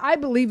someone. I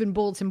believe in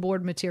bulletin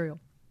board material.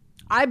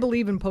 I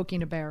believe in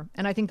poking a bear,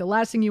 and I think the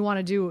last thing you want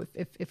to do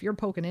if you're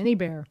poking any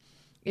bear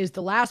is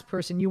the last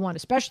person you want,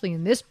 especially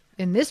in this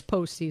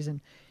postseason,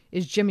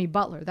 is Jimmy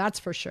Butler. That's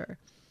for sure.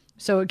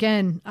 So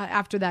again,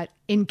 after that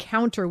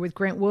encounter with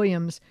Grant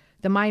Williams,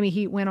 the Miami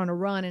Heat went on a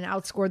run and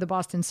outscored the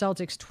Boston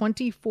Celtics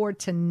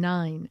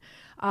 24-9.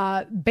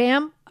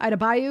 Bam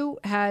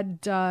Adebayo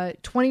had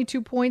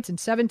 22 points and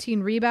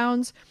 17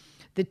 rebounds.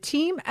 The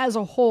team as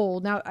a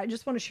whole, now I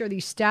just want to share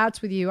these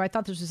stats with you. I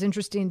thought this was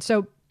interesting.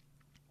 So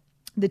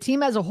the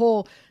team as a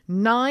whole,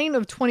 9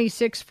 of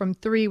 26 from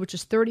 3, which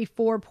is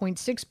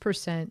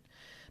 34.6%.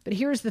 But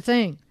here's the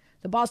thing.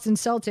 The Boston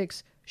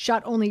Celtics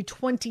shot only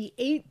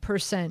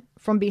 28%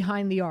 from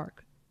behind the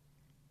arc.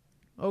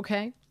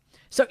 Okay?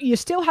 So you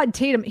still had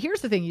Tatum.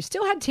 Here's the thing. You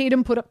still had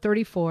Tatum put up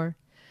 34.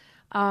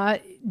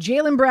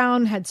 Jaylen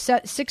Brown had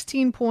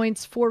 16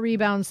 points, 4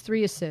 rebounds,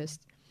 3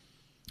 assists.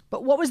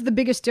 But what was the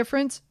biggest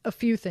difference? A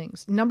few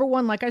things. Number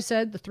one, like I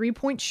said, the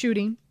 3-point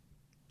shooting.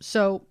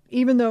 So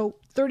even though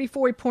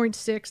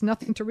 34.6,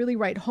 nothing to really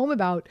write home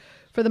about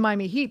for the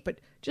Miami Heat, but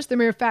just the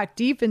mere fact,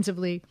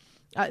 defensively,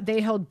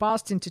 they held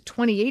Boston to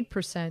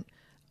 28%.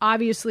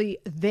 Obviously,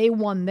 they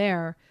won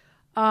there.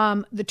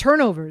 The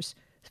turnovers.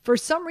 For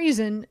some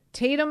reason,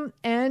 Tatum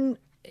and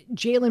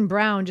Jaylen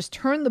Brown just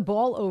turned the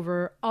ball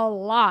over a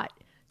lot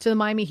to the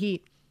Miami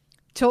Heat.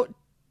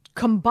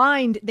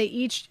 Combined, they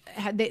each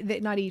had,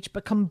 not each,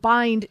 but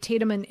combined,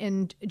 Tatum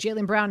and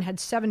Jaylen Brown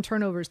had 7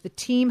 turnovers. The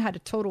team had a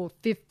total of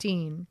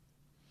 15.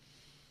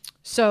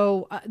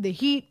 So the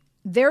Heat,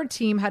 their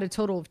team had a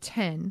total of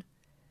 10.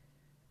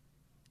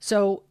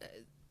 So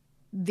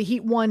the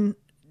Heat won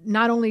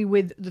not only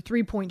with the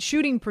 3-point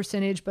shooting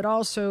percentage, but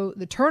also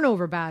the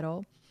turnover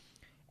battle.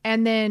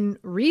 And then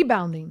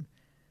rebounding.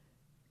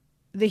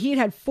 The Heat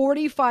had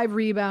 45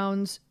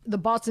 rebounds. The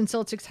Boston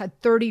Celtics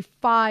had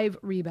 35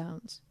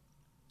 rebounds.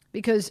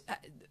 Because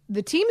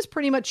the teams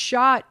pretty much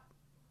shot,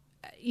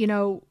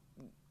 the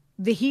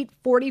Heat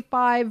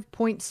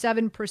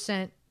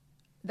 45.7%.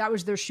 That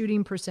was their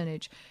shooting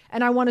percentage.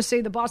 And I want to say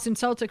the Boston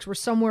Celtics were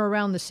somewhere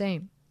around the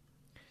same.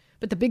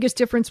 But the biggest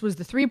difference was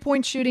the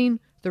 3-point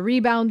shooting, the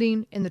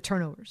rebounding, and the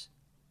turnovers.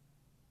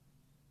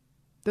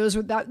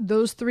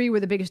 Those three were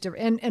the biggest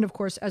difference. And of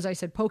course, as I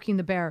said, poking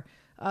the bear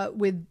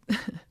with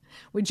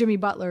with Jimmy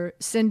Butler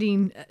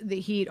sending the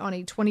Heat on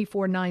a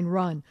 24-9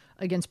 run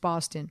against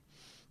Boston.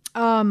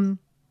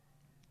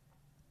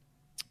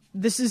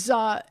 This is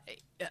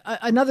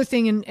another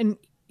thing, and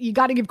you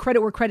got to give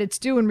credit where credit's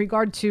due in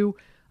regard to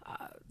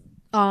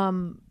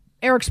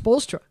Erik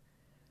Spoelstra,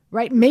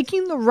 right?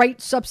 Making the right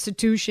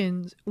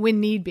substitutions when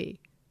need be,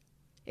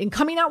 and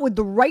coming out with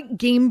the right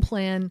game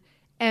plan,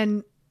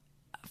 and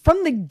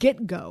from the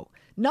get-go.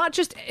 Not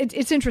just,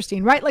 it's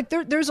interesting, right? Like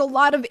there's a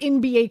lot of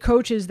NBA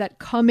coaches that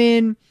come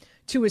in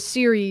to a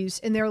series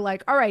and they're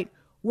like, all right,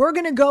 we're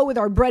going to go with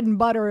our bread and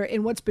butter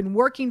and what's been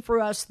working for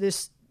us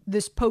this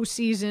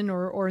postseason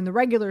or in the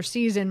regular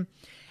season,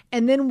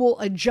 and then we'll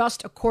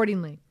adjust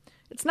accordingly.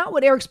 It's not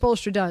what Erik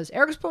Spoelstra does.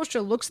 Erik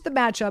Spoelstra looks at the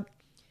matchup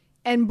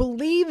and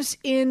believes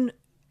in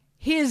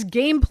his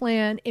game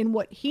plan, in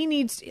what he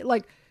needs.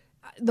 Like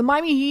the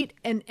Miami Heat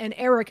and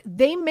Erik,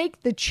 they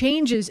make the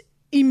changes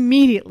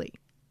immediately.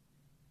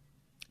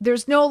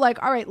 There's no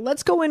like, all right,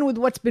 let's go in with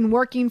what's been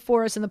working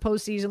for us in the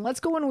postseason. Let's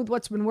go in with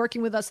what's been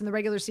working with us in the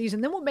regular season.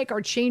 Then we'll make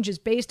our changes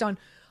based on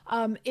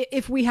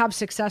if we have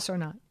success or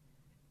not.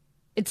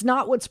 It's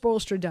not what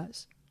Spoelstra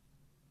does.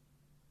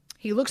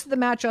 He looks at the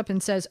matchup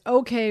and says,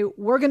 okay,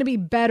 we're going to be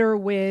better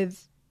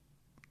with,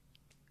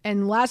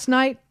 and last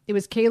night it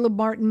was Caleb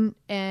Martin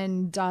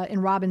and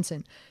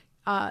Robinson.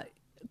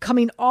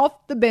 Coming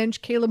off the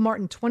bench, Caleb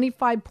Martin,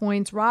 25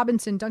 points.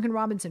 Duncan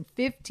Robinson,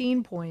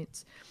 15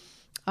 points.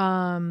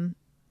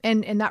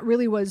 And that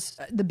really was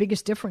the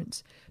biggest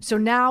difference. So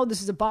now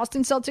this is a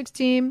Boston Celtics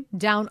team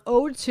down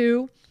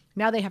 0-2.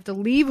 Now they have to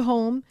leave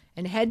home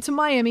and head to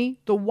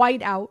Miami, the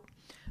whiteout.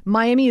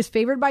 Miami is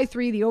favored by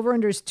 3. The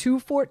over-under is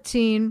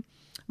 214.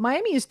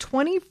 Miami is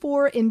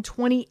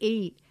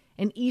 24-28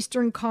 in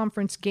Eastern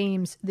Conference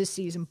games this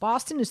season.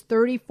 Boston is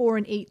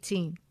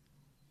 34-18.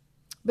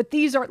 But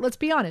these are, let's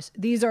be honest,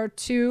 these are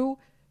two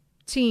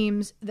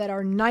teams that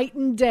are night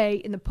and day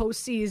in the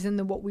postseason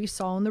than what we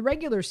saw in the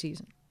regular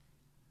season.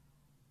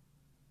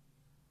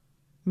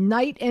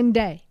 Night and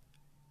day.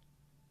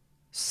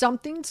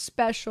 Something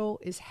special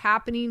is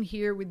happening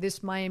here with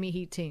this Miami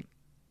Heat team.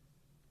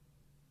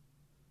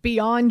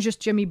 Beyond just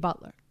Jimmy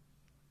Butler.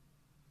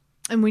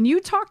 And when you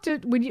talk to,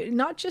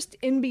 not just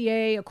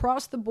NBA,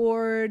 across the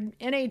board,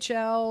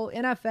 NHL,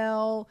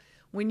 NFL,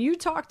 when you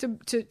talk to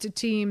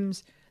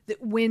teams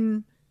that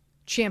win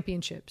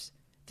championships,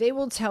 they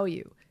will tell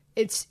you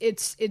it's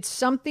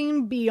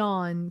something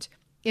beyond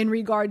in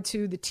regard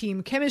to the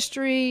team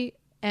chemistry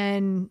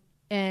and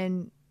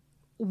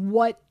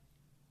what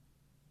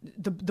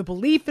the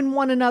belief in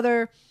one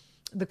another,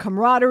 the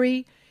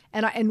camaraderie.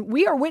 And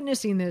we are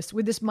witnessing this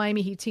with this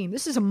Miami Heat team.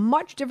 This is a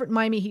much different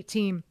Miami Heat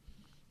team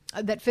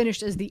that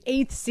finished as the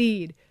 8th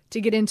seed to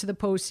get into the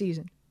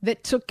postseason,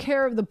 that took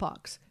care of the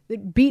Bucks,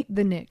 that beat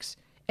the Knicks,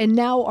 and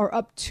now are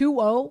up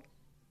 2-0,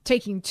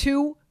 taking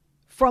 2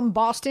 from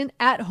Boston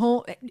at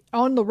home,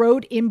 on the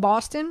road in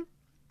Boston.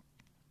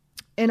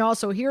 And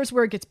also, here's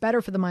where it gets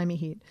better for the Miami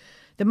Heat.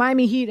 The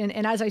Miami Heat,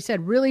 and as I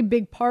said, really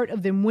big part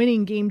of them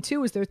winning Game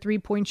 2 is their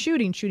three-point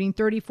shooting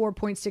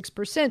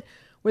 34.6%,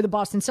 where the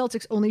Boston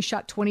Celtics only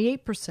shot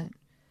 28%.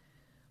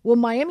 Well,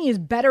 Miami is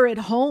better at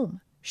home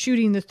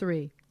shooting the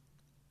three.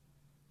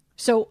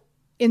 So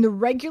in the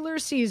regular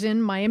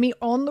season, Miami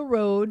on the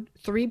road,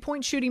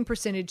 three-point shooting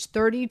percentage,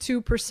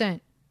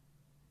 32%.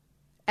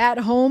 At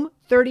home,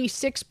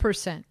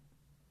 36%.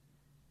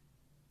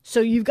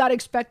 So you've got to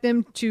expect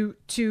them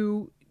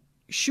to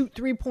shoot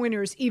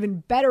three-pointers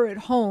even better at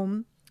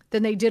home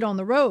than they did on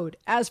the road.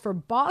 As for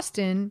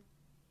Boston,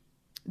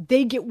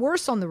 they get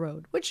worse on the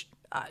road, which,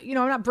 I'm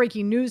not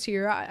breaking news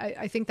here.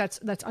 I think that's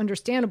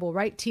understandable,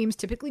 right? Teams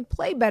typically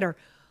play better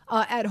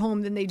at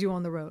home than they do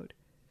on the road.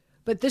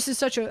 But this is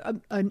such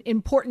an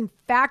important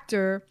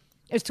factor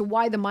as to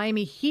why the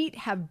Miami Heat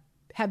have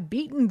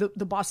beaten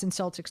the Boston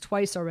Celtics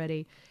twice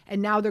already.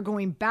 And now they're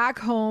going back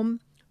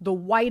home, the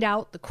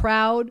whiteout, the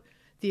crowd,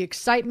 the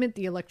excitement,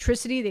 the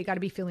electricity. They got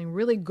to be feeling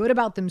really good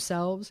about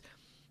themselves.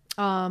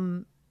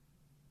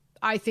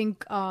 I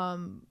think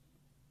Boston's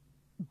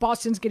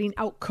getting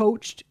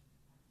outcoached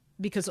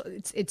because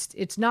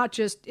it's not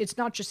just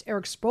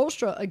Erik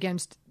Spoelstra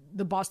against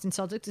the Boston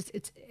Celtics.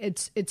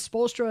 It's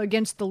Spoelstra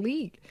against the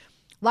league.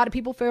 A lot of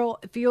people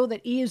feel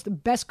that he is the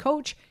best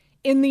coach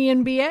in the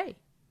NBA.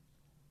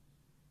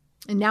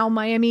 And now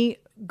Miami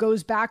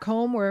goes back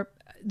home where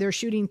they're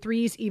shooting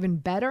threes even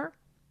better.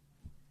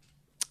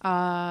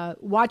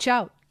 Watch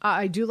out.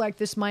 I do like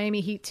this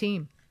Miami Heat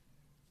team.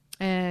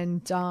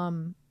 And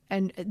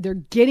they're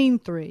getting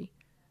 3.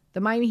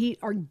 The Miami Heat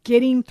are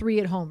getting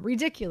 3 at home.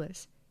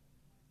 Ridiculous.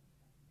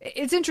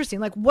 It's interesting.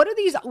 What are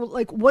these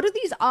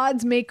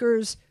odds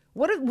makers?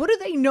 What do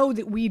they know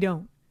that we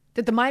don't?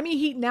 That the Miami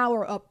Heat now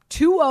are up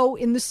 2-0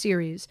 in the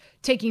series,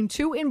 taking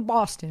 2 in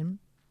Boston.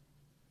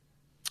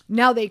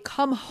 Now they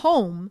come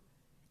home,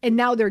 and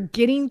now they're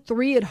getting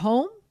 3 at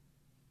home?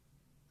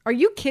 Are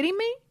you kidding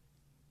me?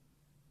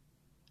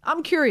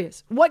 I'm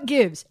curious. What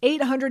gives?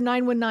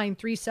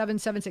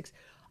 800-919-3776.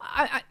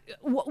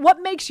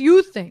 What makes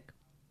you think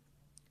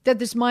that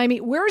this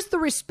Miami, where's the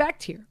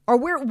respect here? Or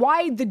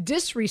why the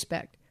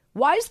disrespect?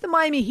 Why is the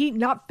Miami Heat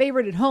not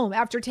favored at home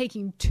after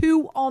taking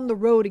 2 on the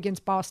road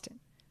against Boston?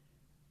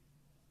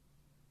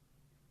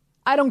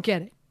 I don't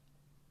get it.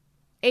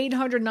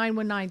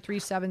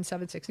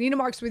 800-919-3776. Nina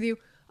Marks with you.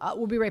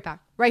 We'll be right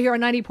back. Right here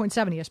on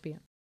 90.7 ESPN.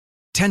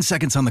 10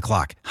 seconds on the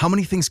clock. How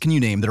many things can you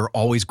name that are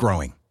always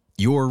growing?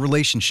 Your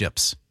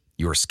relationships,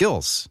 your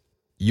skills,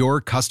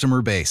 your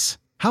customer base.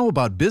 How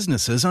about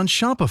businesses on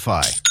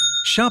Shopify?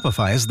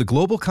 Shopify is the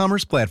global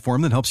commerce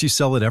platform that helps you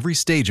sell at every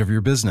stage of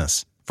your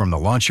business. From the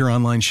launch your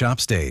online shop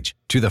stage,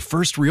 to the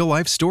first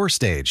real-life store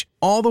stage,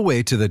 all the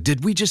way to the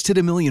did we just hit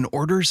a million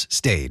orders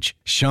stage.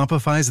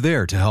 Shopify's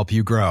there to help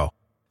you grow.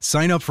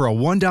 Sign up for a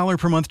 $1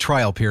 per month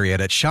trial period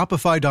at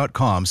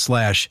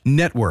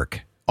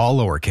shopify.com/network, all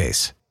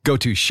lowercase. Go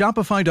to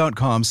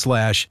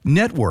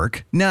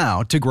shopify.com/network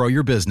now to grow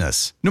your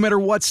business, no matter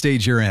what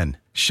stage you're in.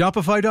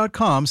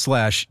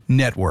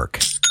 Shopify.com/network.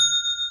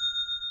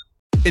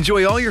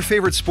 Enjoy all your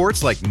favorite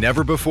sports like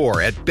never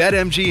before at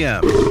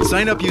BetMGM.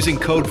 Sign up using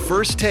code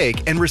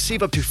FIRSTTAKE and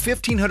receive up to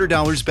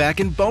 $1,500 back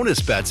in bonus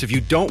bets if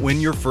you don't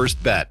win your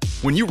first bet.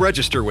 When you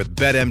register with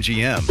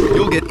BetMGM,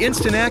 you'll get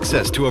instant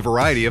access to a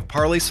variety of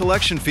parlay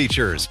selection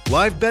features,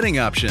 live betting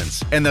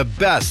options, and the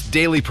best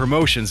daily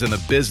promotions in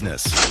the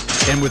business.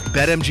 And with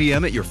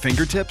BetMGM at your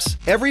fingertips,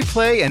 every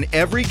play and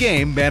every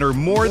game matter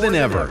more than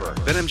ever.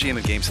 BetMGM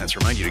and GameSense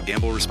remind you to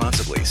gamble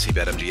responsibly. See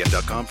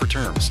BetMGM.com for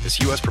terms.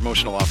 This U.S.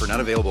 promotional offer not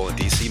available in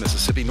D.C.,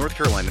 Mississippi, North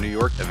Carolina, New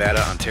York,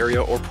 Nevada,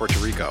 Ontario, or Puerto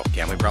Rico.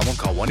 Gambling problem?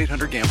 Call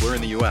 1-800-GAMBLER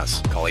in the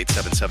U.S. Call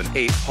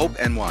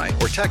 877-8-HOPE-NY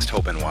or text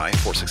HOPE-NY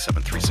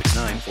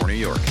 467-369 for New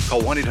York.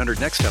 Call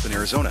 1-800-NEXT-STEP in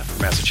Arizona.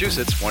 For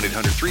Massachusetts,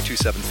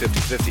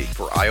 1-800-327-5050.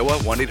 For Iowa,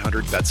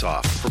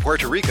 1-800-BETS-OFF. For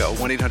Puerto Rico,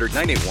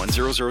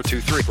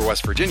 1-800-981-0023. For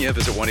West Virginia,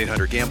 visit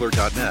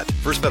 1-800-GAMBLER.net.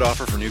 First bet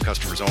offer for new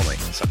customers only.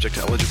 Subject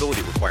to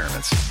eligibility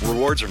requirements.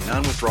 Rewards are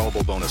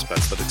non-withdrawable bonus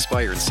bets that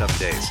expire in 7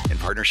 days. In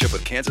partnership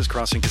with Kansas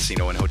Crossing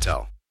Casino and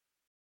Hotel.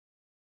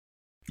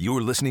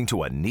 You're listening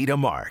to Anita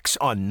Marks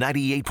on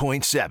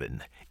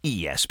 98.7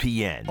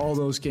 ESPN. All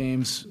those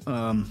games,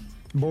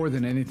 more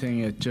than anything,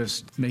 it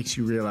just makes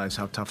you realize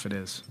how tough it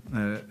is.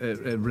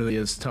 It really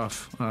is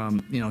tough,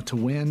 to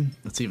win.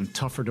 It's even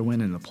tougher to win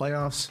in the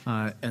playoffs.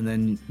 And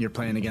then you're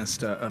playing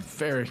against a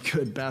very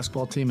good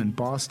basketball team in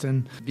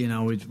Boston.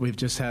 We've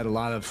just had a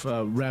lot of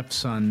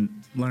reps on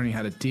learning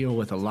how to deal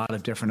with a lot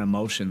of different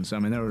emotions. I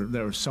mean,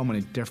 there were so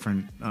many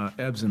different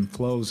ebbs and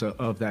flows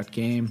of that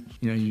game.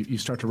 You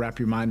start to wrap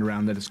your mind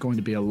around that it's going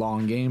to be a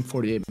long game,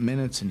 48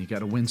 minutes, and you got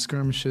to win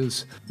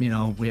skirmishes.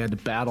 We had to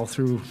battle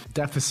through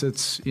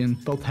deficits in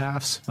both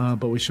halves,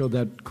 but we showed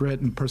that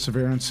grit and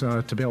perseverance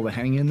to be able to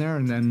hang in there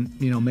and then,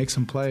 make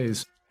some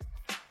plays.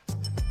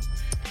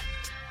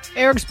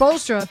 Erik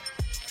Spoelstra,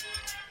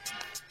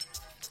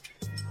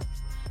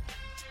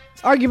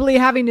 arguably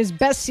having his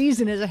best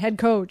season as a head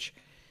coach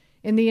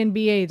in the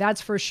NBA, that's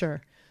for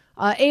sure.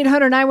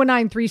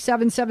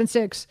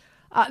 800-919-3776.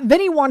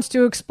 Vinny wants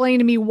to explain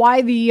to me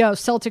why the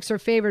Celtics are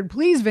favored.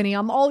 Please, Vinny,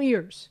 I'm all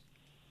ears.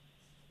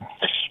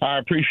 I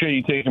appreciate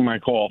you taking my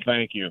call.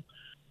 Thank you.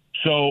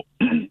 So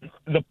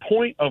the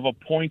point of a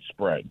point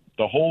spread,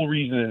 the whole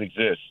reason it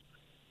exists,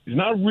 is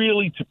not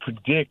really to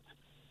predict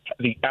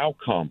the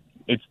outcome.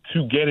 It's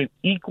to get an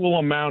equal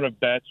amount of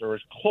bets or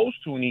as close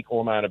to an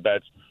equal amount of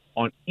bets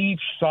on each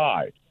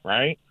side,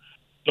 right?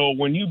 So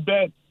when you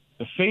bet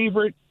the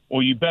favorite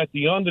or you bet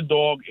the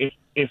underdog, if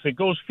it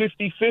goes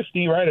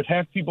 50-50, right, if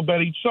half people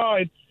bet each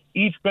side,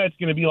 each bet's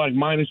going to be like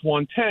minus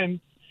 110,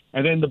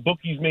 and then the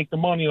bookies make the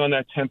money on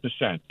that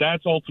 10%.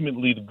 That's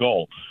ultimately the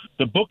goal.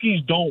 The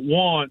bookies don't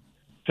want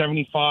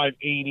 75,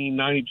 80,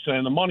 90%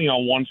 of the money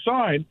on one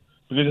side,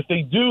 because if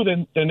they do,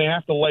 then they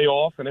have to lay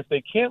off, and if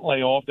they can't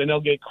lay off, then they'll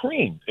get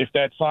creamed if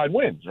that side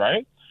wins,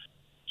 right?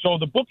 So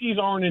the bookies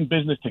aren't in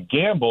business to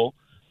gamble.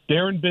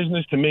 They're in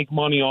business to make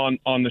money on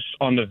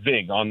the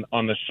vig, on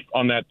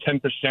that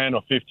 10%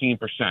 or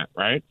 15%,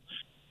 right?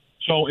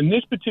 So in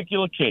this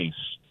particular case,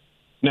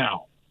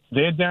 now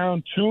they're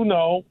down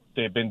 2-0.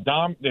 They've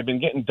been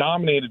getting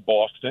dominated,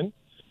 Boston,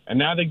 and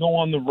now they go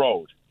on the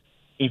road.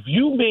 If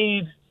you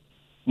made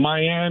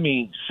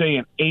Miami, say,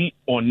 an 8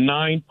 or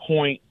 9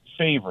 point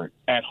favorite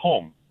at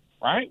home,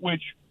 right?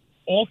 Which,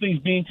 all things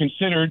being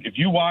considered, if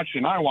you watch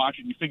and I watch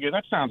it, you figure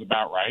that sounds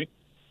about right.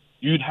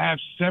 You'd have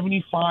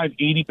 75,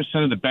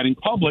 80% of the betting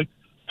public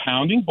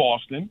pounding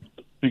Boston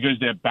because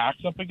their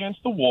back's up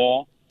against the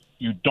wall.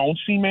 You don't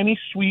see many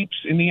sweeps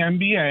in the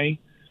NBA.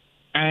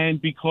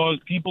 And because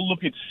people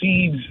look at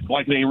seeds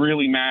like they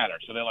really matter.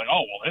 So they're like,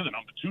 oh, well, they're the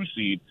number 2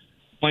 seed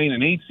playing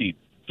an 8 seed.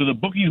 So the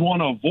bookies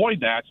want to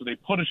avoid that. So they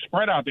put a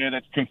spread out there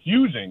that's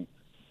confusing.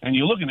 And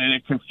you're looking at it,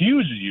 it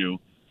confuses you.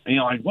 And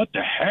you're like, what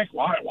the heck?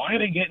 Why are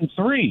they getting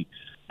 3?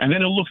 And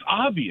then it looks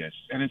obvious.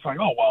 And it's like,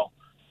 oh, well,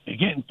 they're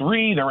getting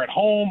 3. They're at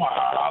home.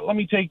 Let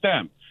me take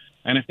them.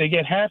 And if they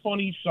get half on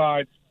each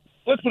side,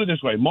 let's put it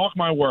this way. Mark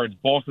my words,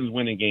 Boston's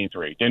winning game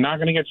 3. They're not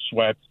going to get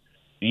swept.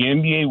 The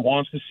NBA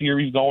wants the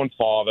series going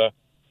farther.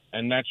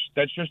 And that's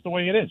just the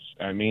way it is.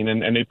 I mean,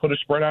 and they put a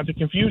spread out to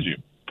confuse you.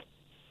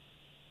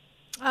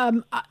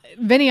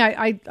 Vinny,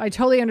 I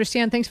totally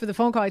understand. Thanks for the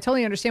phone call. I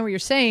totally understand what you're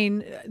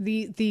saying.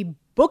 The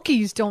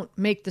bookies don't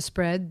make the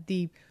spread.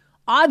 The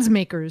odds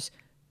makers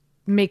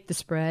make the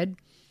spread.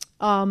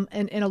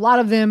 And a lot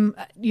of them,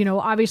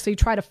 obviously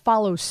try to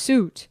follow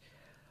suit.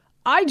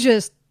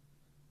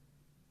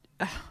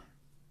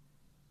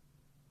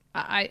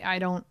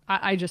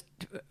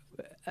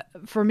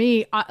 For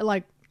me,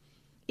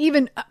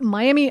 even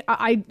Miami,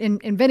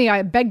 and Vinny,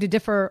 I beg to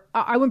differ.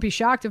 I wouldn't be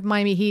shocked if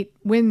Miami Heat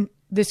win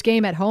this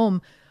game at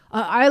home.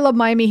 I love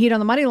Miami Heat on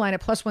the money line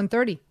at plus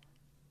 130.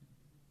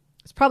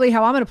 It's probably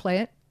how I'm going to play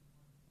it.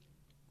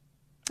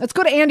 Let's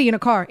go to Andy in a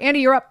car. Andy,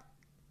 you're up.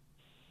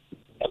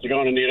 How's it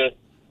going, Anita?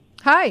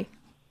 Hi.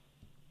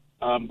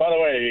 By the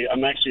way,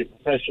 I'm actually a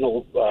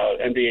professional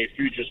NBA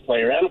futures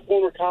player and a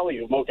former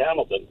colleague of Moke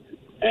Hamilton.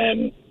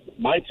 And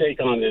my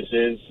take on this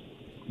is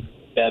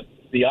that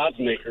the odds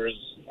makers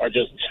are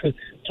just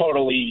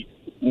totally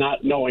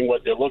not knowing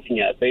what they're looking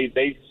at.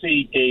 They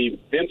see Gabe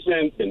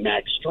Vincent and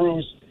Max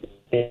Strus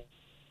and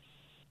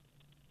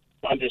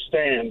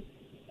understand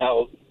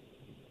how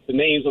the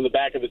names on the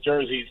back of the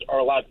jerseys are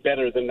a lot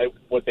better than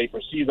what they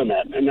perceive them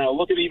at. And now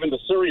look at even the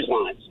series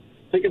lines.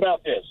 Think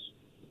about this.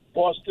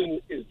 Boston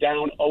is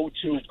down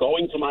 0-2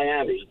 going to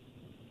Miami,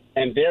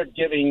 and they're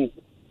giving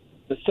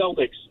the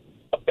Celtics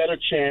a better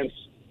chance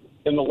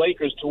than the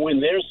Lakers to win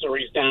their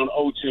series down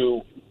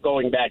 0-2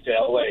 going back to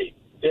L.A.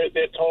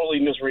 They're totally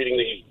misreading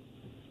the Heat.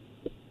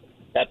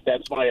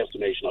 That's my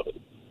estimation of it.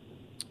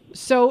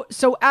 So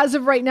as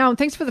of right now, and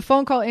thanks for the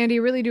phone call, Andy. I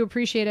really do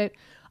appreciate it.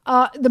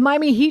 The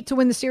Miami Heat to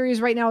win the series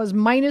right now is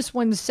minus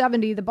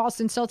 170. The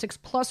Boston Celtics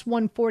plus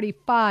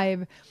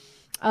 145.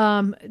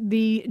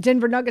 The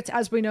Denver Nuggets,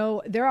 as we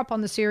know, they're up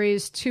on the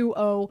series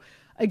 2-0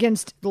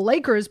 against the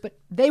Lakers, but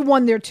they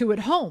won their two at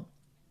home.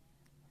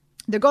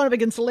 They're going up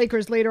against the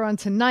Lakers later on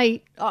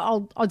tonight.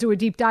 I'll do a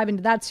deep dive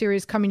into that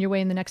series coming your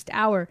way in the next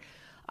hour.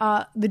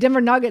 The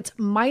Denver Nuggets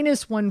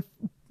minus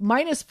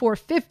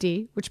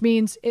 450, which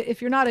means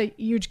if you're not a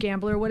huge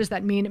gambler, what does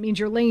that mean? It means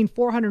you're laying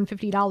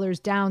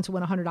 $450 down to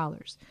win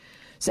 $100.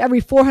 So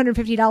every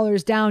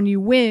 $450 down you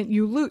win,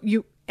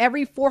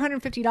 every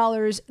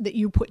 $450 that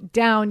you put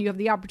down, you have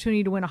the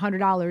opportunity to win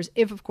 $100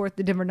 if, of course,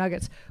 the Denver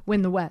Nuggets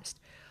win the West.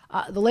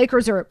 The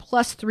Lakers are at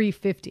plus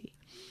 350.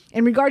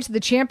 In regards to the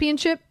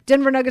championship,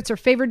 Denver Nuggets are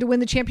favored to win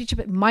the championship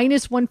at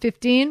minus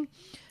 115.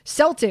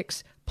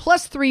 Celtics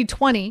plus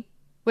 320,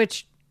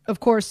 which, of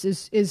course,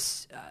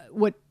 is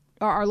what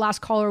our last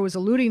caller was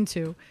alluding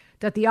to,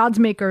 that the odds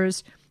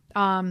makers,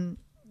 are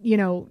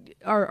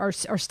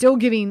still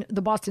giving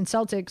the Boston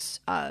Celtics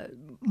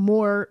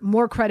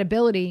more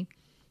credibility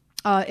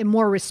and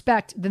more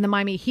respect than the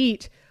Miami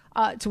Heat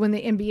to win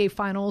the NBA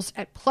Finals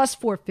at plus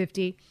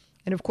 450.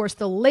 And, of course,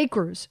 the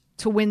Lakers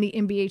to win the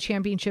NBA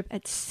championship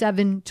at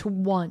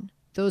 7-1.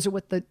 Those are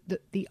what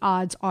the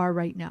odds are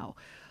right now.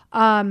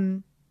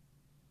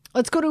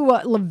 Let's go to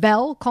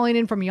Lavelle calling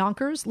in from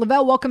Yonkers.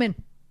 Lavelle, welcome in.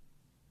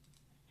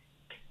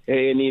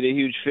 Hey, Anita,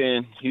 huge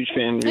fan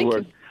of your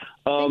work.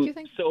 Thank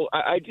you. So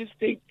I just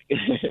think,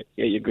 yeah,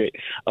 you're great,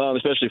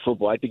 especially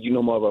football. I think you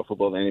know more about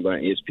football than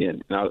anybody on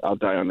ESPN, and I'll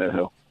die on that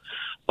hill.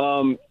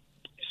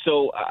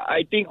 So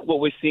I think what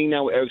we're seeing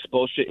now with Eric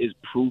Spoelstra is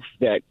proof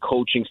that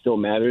coaching still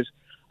matters.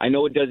 I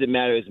know it doesn't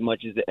matter as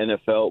much as the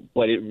NFL,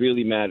 but it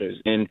really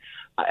matters. And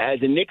as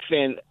a Knicks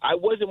fan, I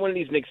wasn't one of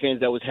these Knicks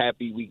fans that was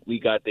happy we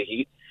got the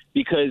Heat,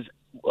 because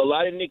a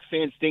lot of Knicks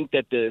fans think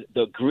that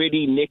the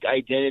gritty Knick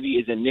identity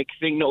is a Knicks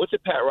thing. No, it's a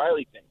Pat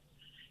Riley thing.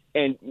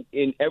 And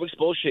Eric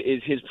Spoelstra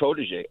is his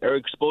protege.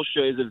 Eric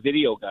Spoelstra is a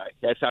video guy.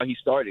 That's how he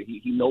started.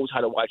 He knows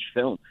how to watch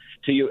film.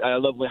 I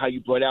love how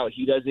you brought out.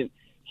 He doesn't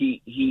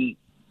just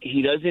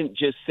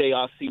say,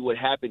 "I'll see what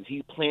happens."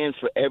 He plans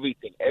for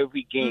everything,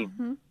 every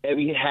game,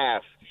 every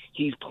half.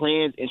 He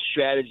plans and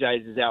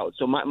strategizes out.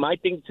 So my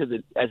thing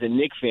as a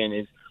Knicks fan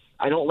is,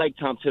 I don't like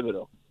Tom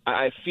Thibodeau.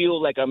 I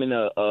feel like I'm in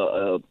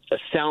a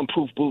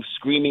soundproof booth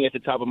screaming at the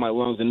top of my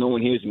lungs and no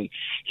one hears me.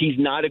 He's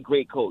not a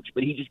great coach,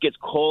 but he just gets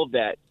called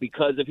that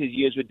because of his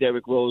years with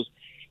Derrick Rose.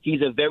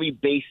 He's a very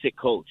basic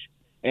coach.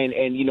 And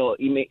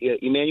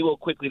Emmanuel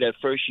quickly that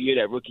first year,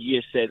 that rookie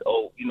year, said,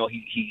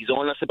 he's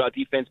on us about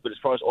defense, but as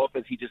far as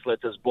offense, he just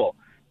lets us ball.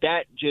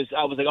 I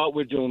was like,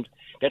 we're doomed.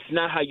 That's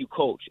not how you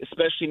coach,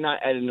 especially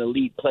not at an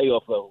elite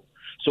playoff level.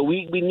 So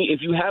we need,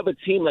 if you have a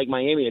team like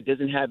Miami that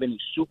doesn't have any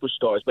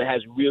superstars but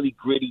has really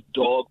gritty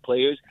dog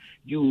players,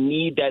 you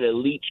need that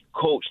elite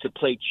coach to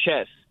play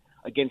chess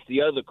against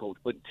the other coach.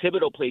 But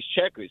Thibodeau plays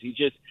checkers.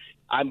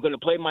 I'm going to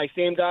play my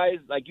same guys.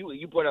 Like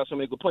you brought out so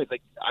many good points.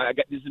 Like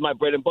this is my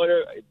bread and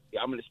butter.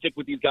 I'm going to stick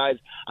with these guys.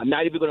 I'm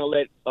not even going to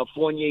let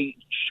Fournier,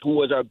 who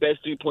was our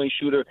best three-point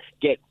shooter,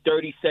 get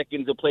 30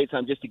 seconds of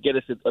playtime just to get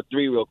us a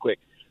three real quick.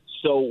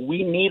 So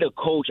we need a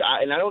coach,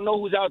 and I don't know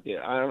who's out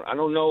there. I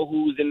don't know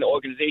who's in the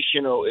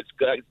organization, or it's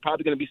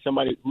probably going to be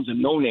somebody who's a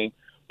no-name.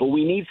 But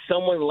we need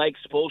someone like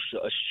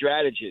Spoelstra, a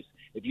strategist.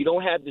 If you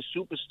don't have the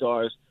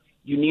superstars,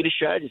 you need a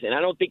strategist. And I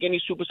don't think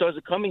any superstars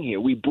are coming here.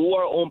 We boo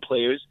our own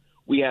players.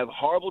 We have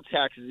horrible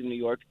taxes in New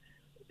York.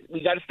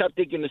 we got to stop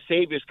thinking the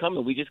savior's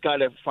coming. We just got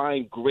to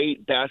find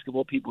great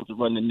basketball people to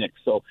run the Knicks.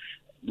 So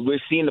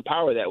we're seeing the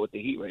power of that with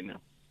the Heat right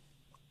now.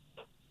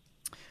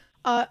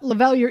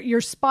 Lavelle,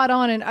 you're spot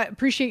on, and I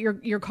appreciate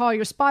your call.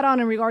 You're spot on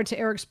in regard to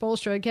Erik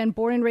Spoelstra. Again,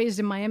 born and raised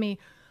in Miami.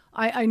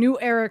 I knew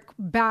Erik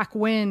back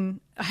when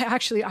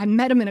I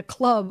met him in a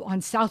club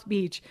on South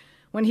Beach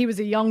when he was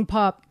a young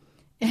pup.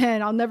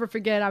 And I'll never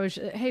forget,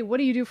 hey, what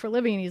do you do for a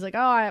living? And he's like,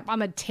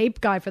 I'm a tape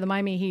guy for the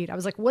Miami Heat. I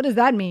was like, what does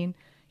that mean?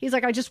 He's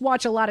like, I just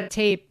watch a lot of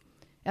tape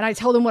and I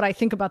tell them what I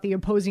think about the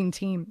opposing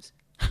teams.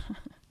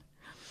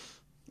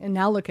 And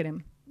now look at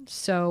him.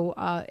 So,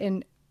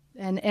 and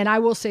I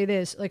will say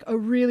this, like a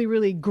really,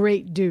 really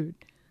great dude,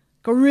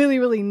 a really,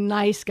 really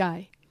nice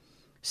guy.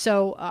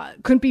 So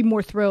couldn't be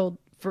more thrilled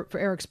for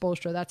Erik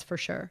Spoelstra, that's for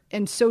sure.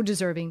 And so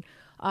deserving.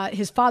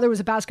 His father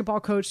was a basketball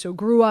coach, so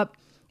grew up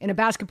in a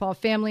basketball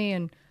family.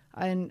 And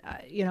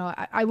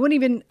I wouldn't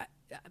even,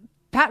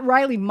 Pat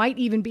Riley might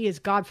even be his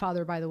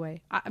godfather, by the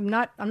way. I'm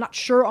not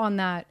sure on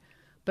that,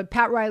 but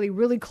Pat Riley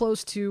really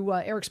close to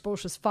Erik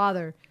Spoelstra's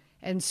father.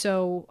 And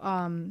so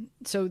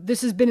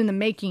this has been in the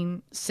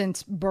making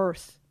since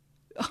birth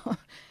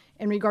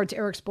in regard to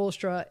Erik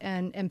Spoelstra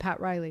and Pat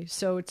Riley.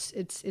 So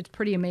it's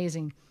pretty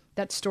amazing,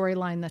 that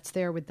storyline that's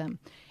there with them.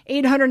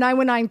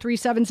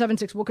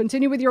 800-919-3776. We'll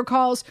continue with your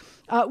calls.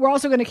 We're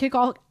also going to kick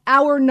off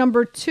hour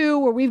number 2,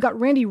 where we've got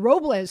Randy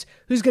Robles,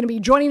 who's going to be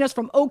joining us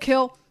from Oak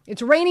Hill.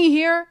 It's rainy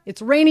here.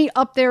 It's rainy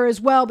up there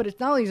as well, but it's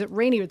not only is it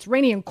rainy, it's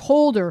rainy and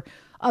colder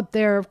up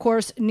there, of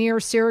course, near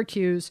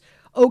Syracuse,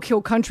 Oak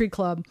Hill Country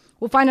Club.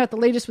 We'll find out the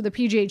latest with the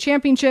PGA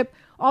Championship.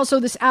 Also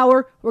this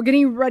hour, we're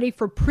getting ready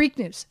for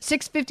Preakness.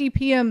 6:50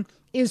 p.m.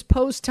 is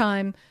post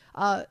time.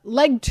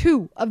 Leg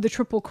 2 of the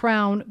Triple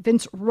Crown.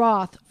 Vince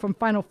Roth from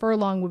Final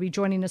Furlong will be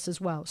joining us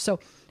as well. So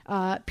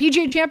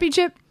PGA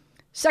Championship,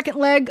 second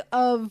leg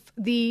of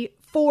the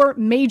 4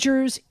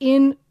 majors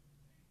in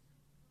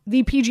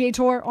the PGA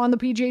Tour, on the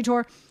PGA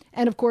Tour,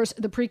 and of course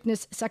the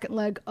Preakness second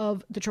leg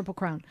of the Triple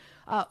Crown.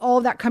 All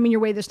of that coming your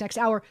way this next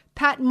hour.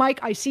 Pat and Mike,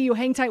 I see you.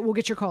 Hang tight. We'll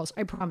get your calls.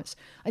 I promise.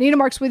 Anita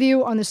Marks with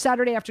you on this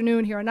Saturday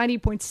afternoon here on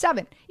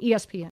 90.7 ESPN.